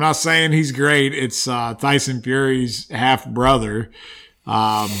boxer. Yeah. I'm not saying he's great. It's Tyson Fury's half brother,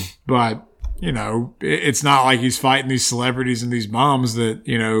 but you know, it's not like he's fighting these celebrities and these bums that,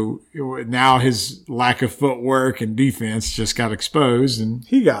 you know, now his lack of footwork and defense just got exposed, and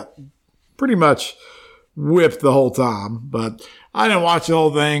he got pretty much whipped the whole time. But I didn't watch the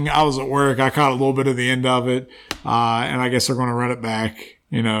whole thing. I was at work. I caught a little bit of the end of it, and I guess they're going to run it back.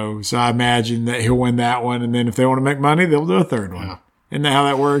 You know, so I imagine that he'll win that one, and then if they want to make money, they'll do a third one. Yeah. Isn't that how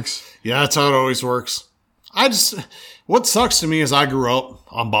that works? Yeah, that's how it always works. What sucks to me is I grew up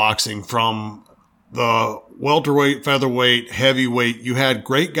on boxing from the welterweight, featherweight, heavyweight. You had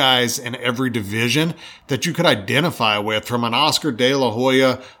great guys in every division that you could identify with, from an Oscar De La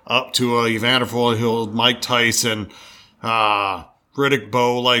Hoya up to a Evander Holyfield, Mike Tyson, Riddick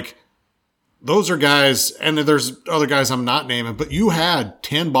Bowe. Like, those are guys, and there's other guys I'm not naming, but you had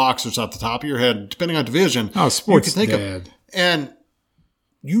 10 boxers off the top of your head, depending on division. Oh, sports you could think dead. And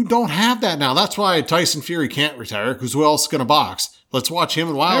you don't have that now. That's why Tyson Fury can't retire, because who else is going to box? Let's watch him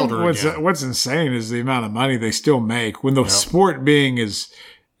and Wilder again. What's insane is the amount of money they still make when the sport being is,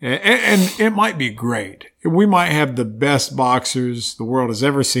 and it might be great. We might have the best boxers the world has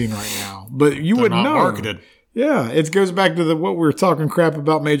ever seen right now, but you They're wouldn't not know. marketed. Yeah, it goes back to what we were talking crap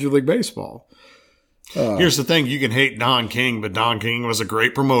about Major League Baseball. Here's the thing. You can hate Don King, but Don King was a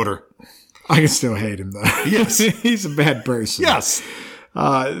great promoter. I can still hate him though. Yes. He's a bad person. Yes.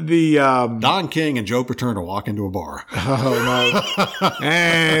 Don King and Joe Paterno walk into a bar. Oh no!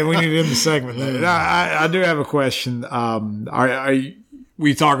 Hey, we need to end the segment there. I do have a question.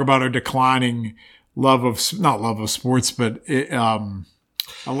 We talk about our declining not love of sports, but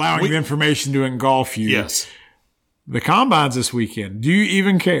allowing the information to engulf you. Yes. The combines this weekend. Do you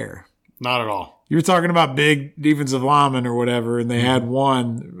even care? Not at all. You were talking about big defensive linemen or whatever, and they had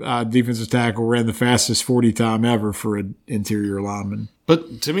one defensive tackle ran the fastest 40 time ever for an interior lineman.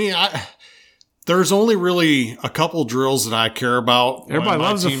 But to me, there's only really a couple drills that I care about. Everybody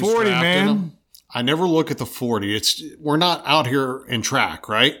loves the 40, man. I never look at the 40. We're not out here in track,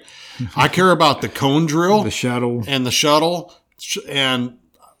 right? I care about the cone drill, The shuttle. and the shuttle, and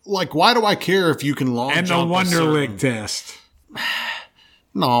like, why do I care if you can long And the jump a Wonderlic certain- test.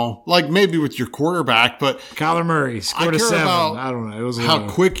 No, like maybe with your quarterback, but Kyler Murray scored a care 7. about I don't know. It was how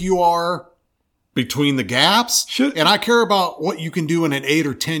quick you are between the gaps. And I care about what you can do in an 8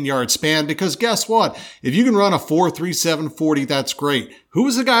 or 10 yard span, because guess what? If you can run a 4.37 40, that's great. Who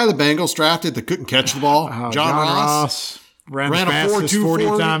was the guy the Bengals drafted that couldn't catch the ball? John Ross ran the a fastest 40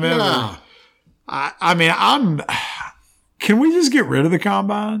 time ever. Yeah. I mean, can we just get rid of the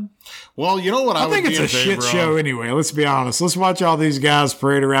combine? Well, you know what I I think would it's be a in favor shit show of? anyway. Let's be honest. Let's watch all these guys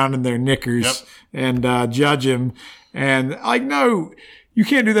parade around in their knickers and judge him. And like, no, you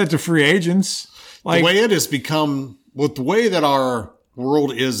can't do that to free agents. Like, The way it has become, with the way that our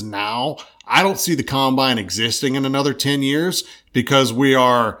world is now, I don't see the combine existing in another 10 years, because we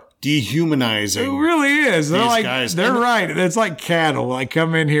are dehumanizing. it really is. They're These like, guys- they're and- right. It's like cattle. Like,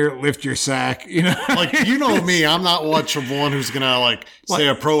 come in here, lift your sack. You know, Like, you know me, I'm not much of one who's going to, like, say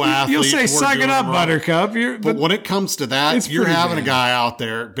a pro athlete. You'll say, we're suck doing it up, wrong. Buttercup. But when it comes to that, It's you're pretty having a bad. guy out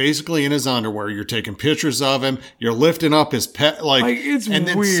there basically in his underwear. You're taking pictures of him. You're lifting up his pet. Like it's and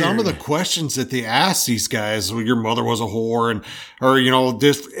then weird. some of the questions that they ask these guys, well, your mother was a whore, or, you know,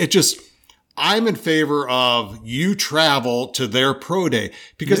 this, it just, I'm in favor of you travel to their pro day,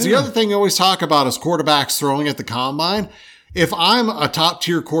 because the other thing you always talk about is quarterbacks throwing at the combine. If I'm a top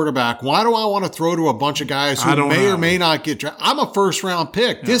tier quarterback, why do I want to throw to a bunch of guys I who don't may know. or may not get drafted? I'm a first round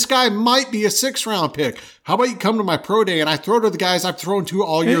pick. This guy might be a 6th round pick. How about you come to my pro day and I throw to the guys I've thrown to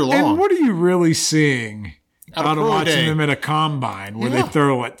all year long? And what are you really seeing At a out of pro watching day. them at a combine where they Yeah.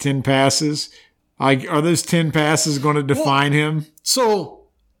 throw, what, 10 passes? Like, are those 10 passes going to define him? So,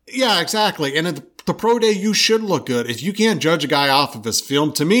 yeah, exactly. And the the pro day, you should look good. If you can't judge a guy off of his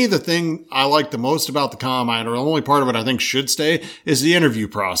film, to me, the thing I like the most about the combine, or the only part of it I think should stay, is the interview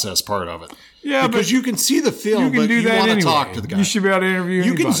process part of it. Yeah, because but you can see the film, you can but do you that want to anyway. talk to the guy. You should be able to interview You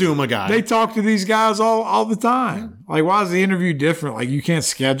anybody. can Zoom a guy. They talk to these guys all the time. Like, why is the interview different? Like, you can't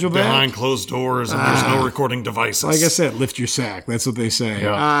schedule that? behind closed doors, and there's no recording devices. Like I said, lift your sack. That's what they say.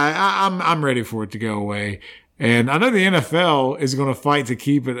 Yeah. I'm ready for it to go away. And I know the NFL is going to fight to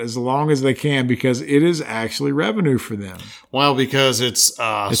keep it as long as they can because it is actually revenue for them. Well, because it's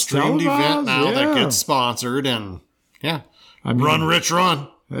a streamed event televised, now that yeah. gets sponsored, and yeah, I mean, run, Rich, run.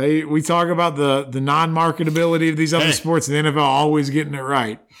 we talk about the non-marketability of these other Hey. sports, and the NFL always getting it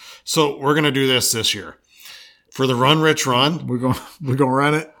right. So we're going to do this year. For the Run, Rich, Run, We're going to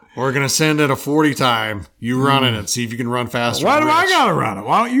run it. we're going to send it a 40 time. You running it. See if you can run faster. Why than do I Rich. got to run it?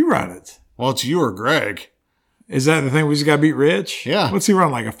 Why don't you run it? Well, it's you or Greg. Is that the thing? We just got to beat Rich? Yeah. What's he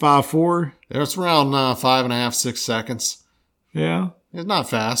run, like a 5.4? It's around 5.5, 6 seconds. Yeah. It's not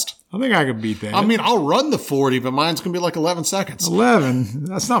fast. I think I could beat that. I mean, I'll run the 40, but mine's going to be like 11 seconds. 11.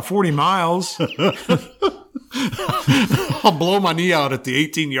 That's not 40 miles. I'll blow my knee out at the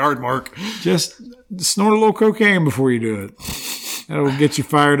 18-yard mark. Just snort a little cocaine before you do it. That'll get you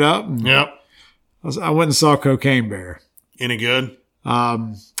fired up. And Yep. I went and saw Cocaine Bear. Any good?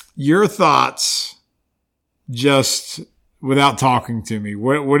 Your thoughts, just without talking to me.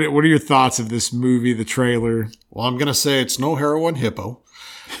 What are your thoughts of this movie, the trailer? Well, I'm going to say it's no heroin hippo.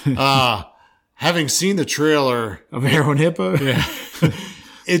 Having seen the trailer, Of Heroin Hippo? Yeah.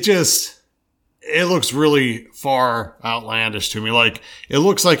 it looks really far outlandish to me. Like, it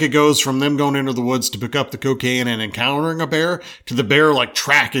looks like it goes from them going into the woods to pick up the cocaine and encountering a bear to the bear, like,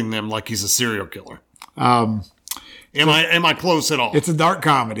 tracking them like he's a serial killer. Am I close at all? It's a dark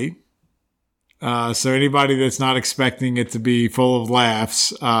comedy. So anybody that's not expecting it to be full of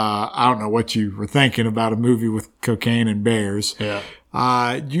laughs, I don't know what you were thinking about a movie with cocaine and bears. Yeah.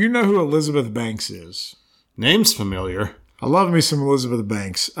 Do you know who Elizabeth Banks is? Name's familiar. I love me some Elizabeth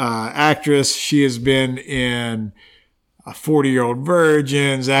Banks. Actress. She has been in 40-Year-Old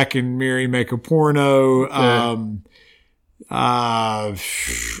Virgin, Zack and Miri Make a Porno,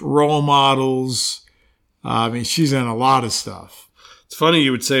 Role Models. I mean, she's in a lot of stuff. It's funny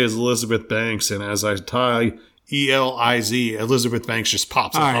you would say is Elizabeth Banks, and as I tie ELIZ, Elizabeth Banks just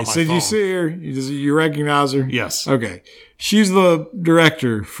pops up All on right, my so did phone. you see her? You recognize her? Yes. Okay. She's the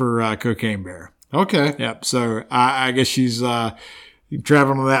director for Cocaine Bear. Okay. Yep. So I guess she's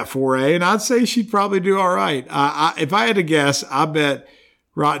traveling on that foray, and I'd say she'd probably do all right. If I had to guess, I bet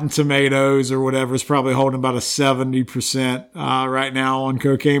Rotten Tomatoes or whatever is probably holding about a 70% right now on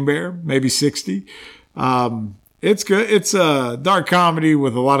Cocaine Bear, maybe 60. It's good. It's a dark comedy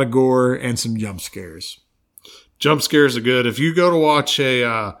with a lot of gore and some jump scares. Jump scares are good. If you go to watch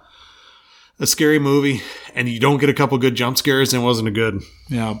a scary movie and you don't get a couple good jump scares, then it wasn't a good,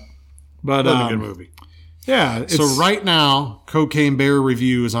 Yeah. But wasn't a good movie. yeah. So right now, Cocaine Bear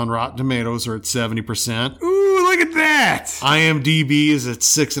reviews on Rotten Tomatoes are at 70%. Ooh, look at that. IMDb is at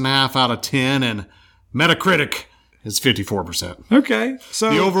 6.5 out of 10, and Metacritic is 54%. Okay. So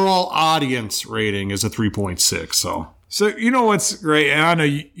The overall audience rating is a 3.6. So you know what's great, and I know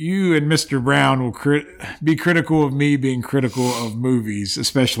you and Mr. Brown will be critical of me being critical of movies,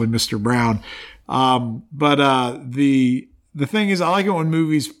 especially Mr. Brown. But the thing is, I like it when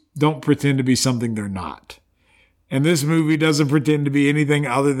movies don't pretend to be something they're not. And this movie doesn't pretend to be anything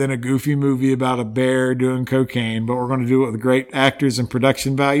other than a goofy movie about a bear doing cocaine, but we're going to do it with great actors and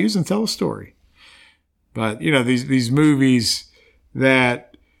production values and tell a story. But, you know, these movies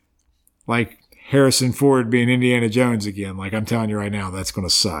that, like Harrison Ford being Indiana Jones again, like I'm telling you right now, that's going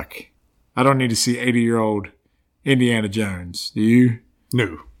to suck. I don't need to see 80-year-old Indiana Jones. Do you?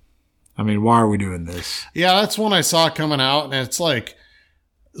 No. I mean, why are we doing this? Yeah, that's one I saw coming out, and it's like,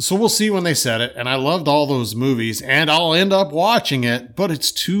 so we'll see when they said it. And I loved all those movies, and I'll end up watching it, but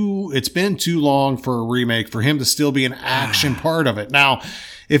it's been too long for a remake for him to still be an action part of it. Now,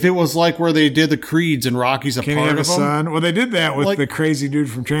 if it was like where they did the Creeds and Rocky's a Can he part have a of them, son? Well, they did that with Like- the crazy dude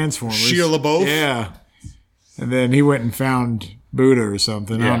from Transformers. Shia LaBeouf? Yeah. And then he went and found Buddha or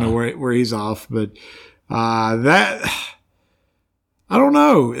something. I don't Yeah. know where he's off, but that, I don't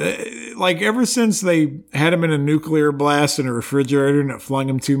know. Like ever since they had him in a nuclear blast in a refrigerator and it flung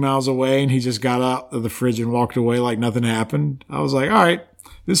him 2 miles away and he just got out of the fridge and walked away like nothing happened, I was like, all right,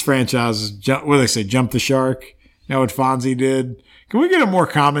 this franchise is, what do they say, jump the shark? You know what Fonzie did? Can we get a more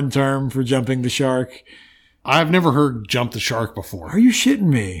common term for jumping the shark? I've never heard jump the shark before. Are you shitting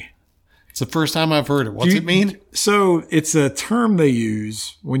me? It's the first time I've heard it. What's it mean? So it's a term they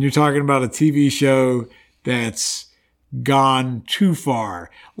use when you're talking about a TV show that's gone too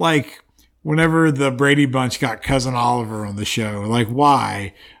far. Like whenever the Brady Bunch got Cousin Oliver on the show. Like,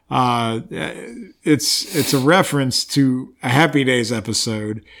 why? It's a reference to a Happy Days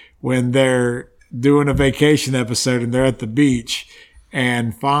episode when they're doing a vacation episode and they're at the beach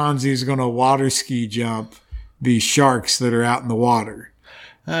and Fonzie's going to water ski jump these sharks that are out in the water.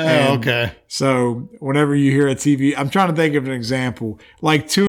 Okay. So whenever you hear a TV, I'm trying to think of an example, like Two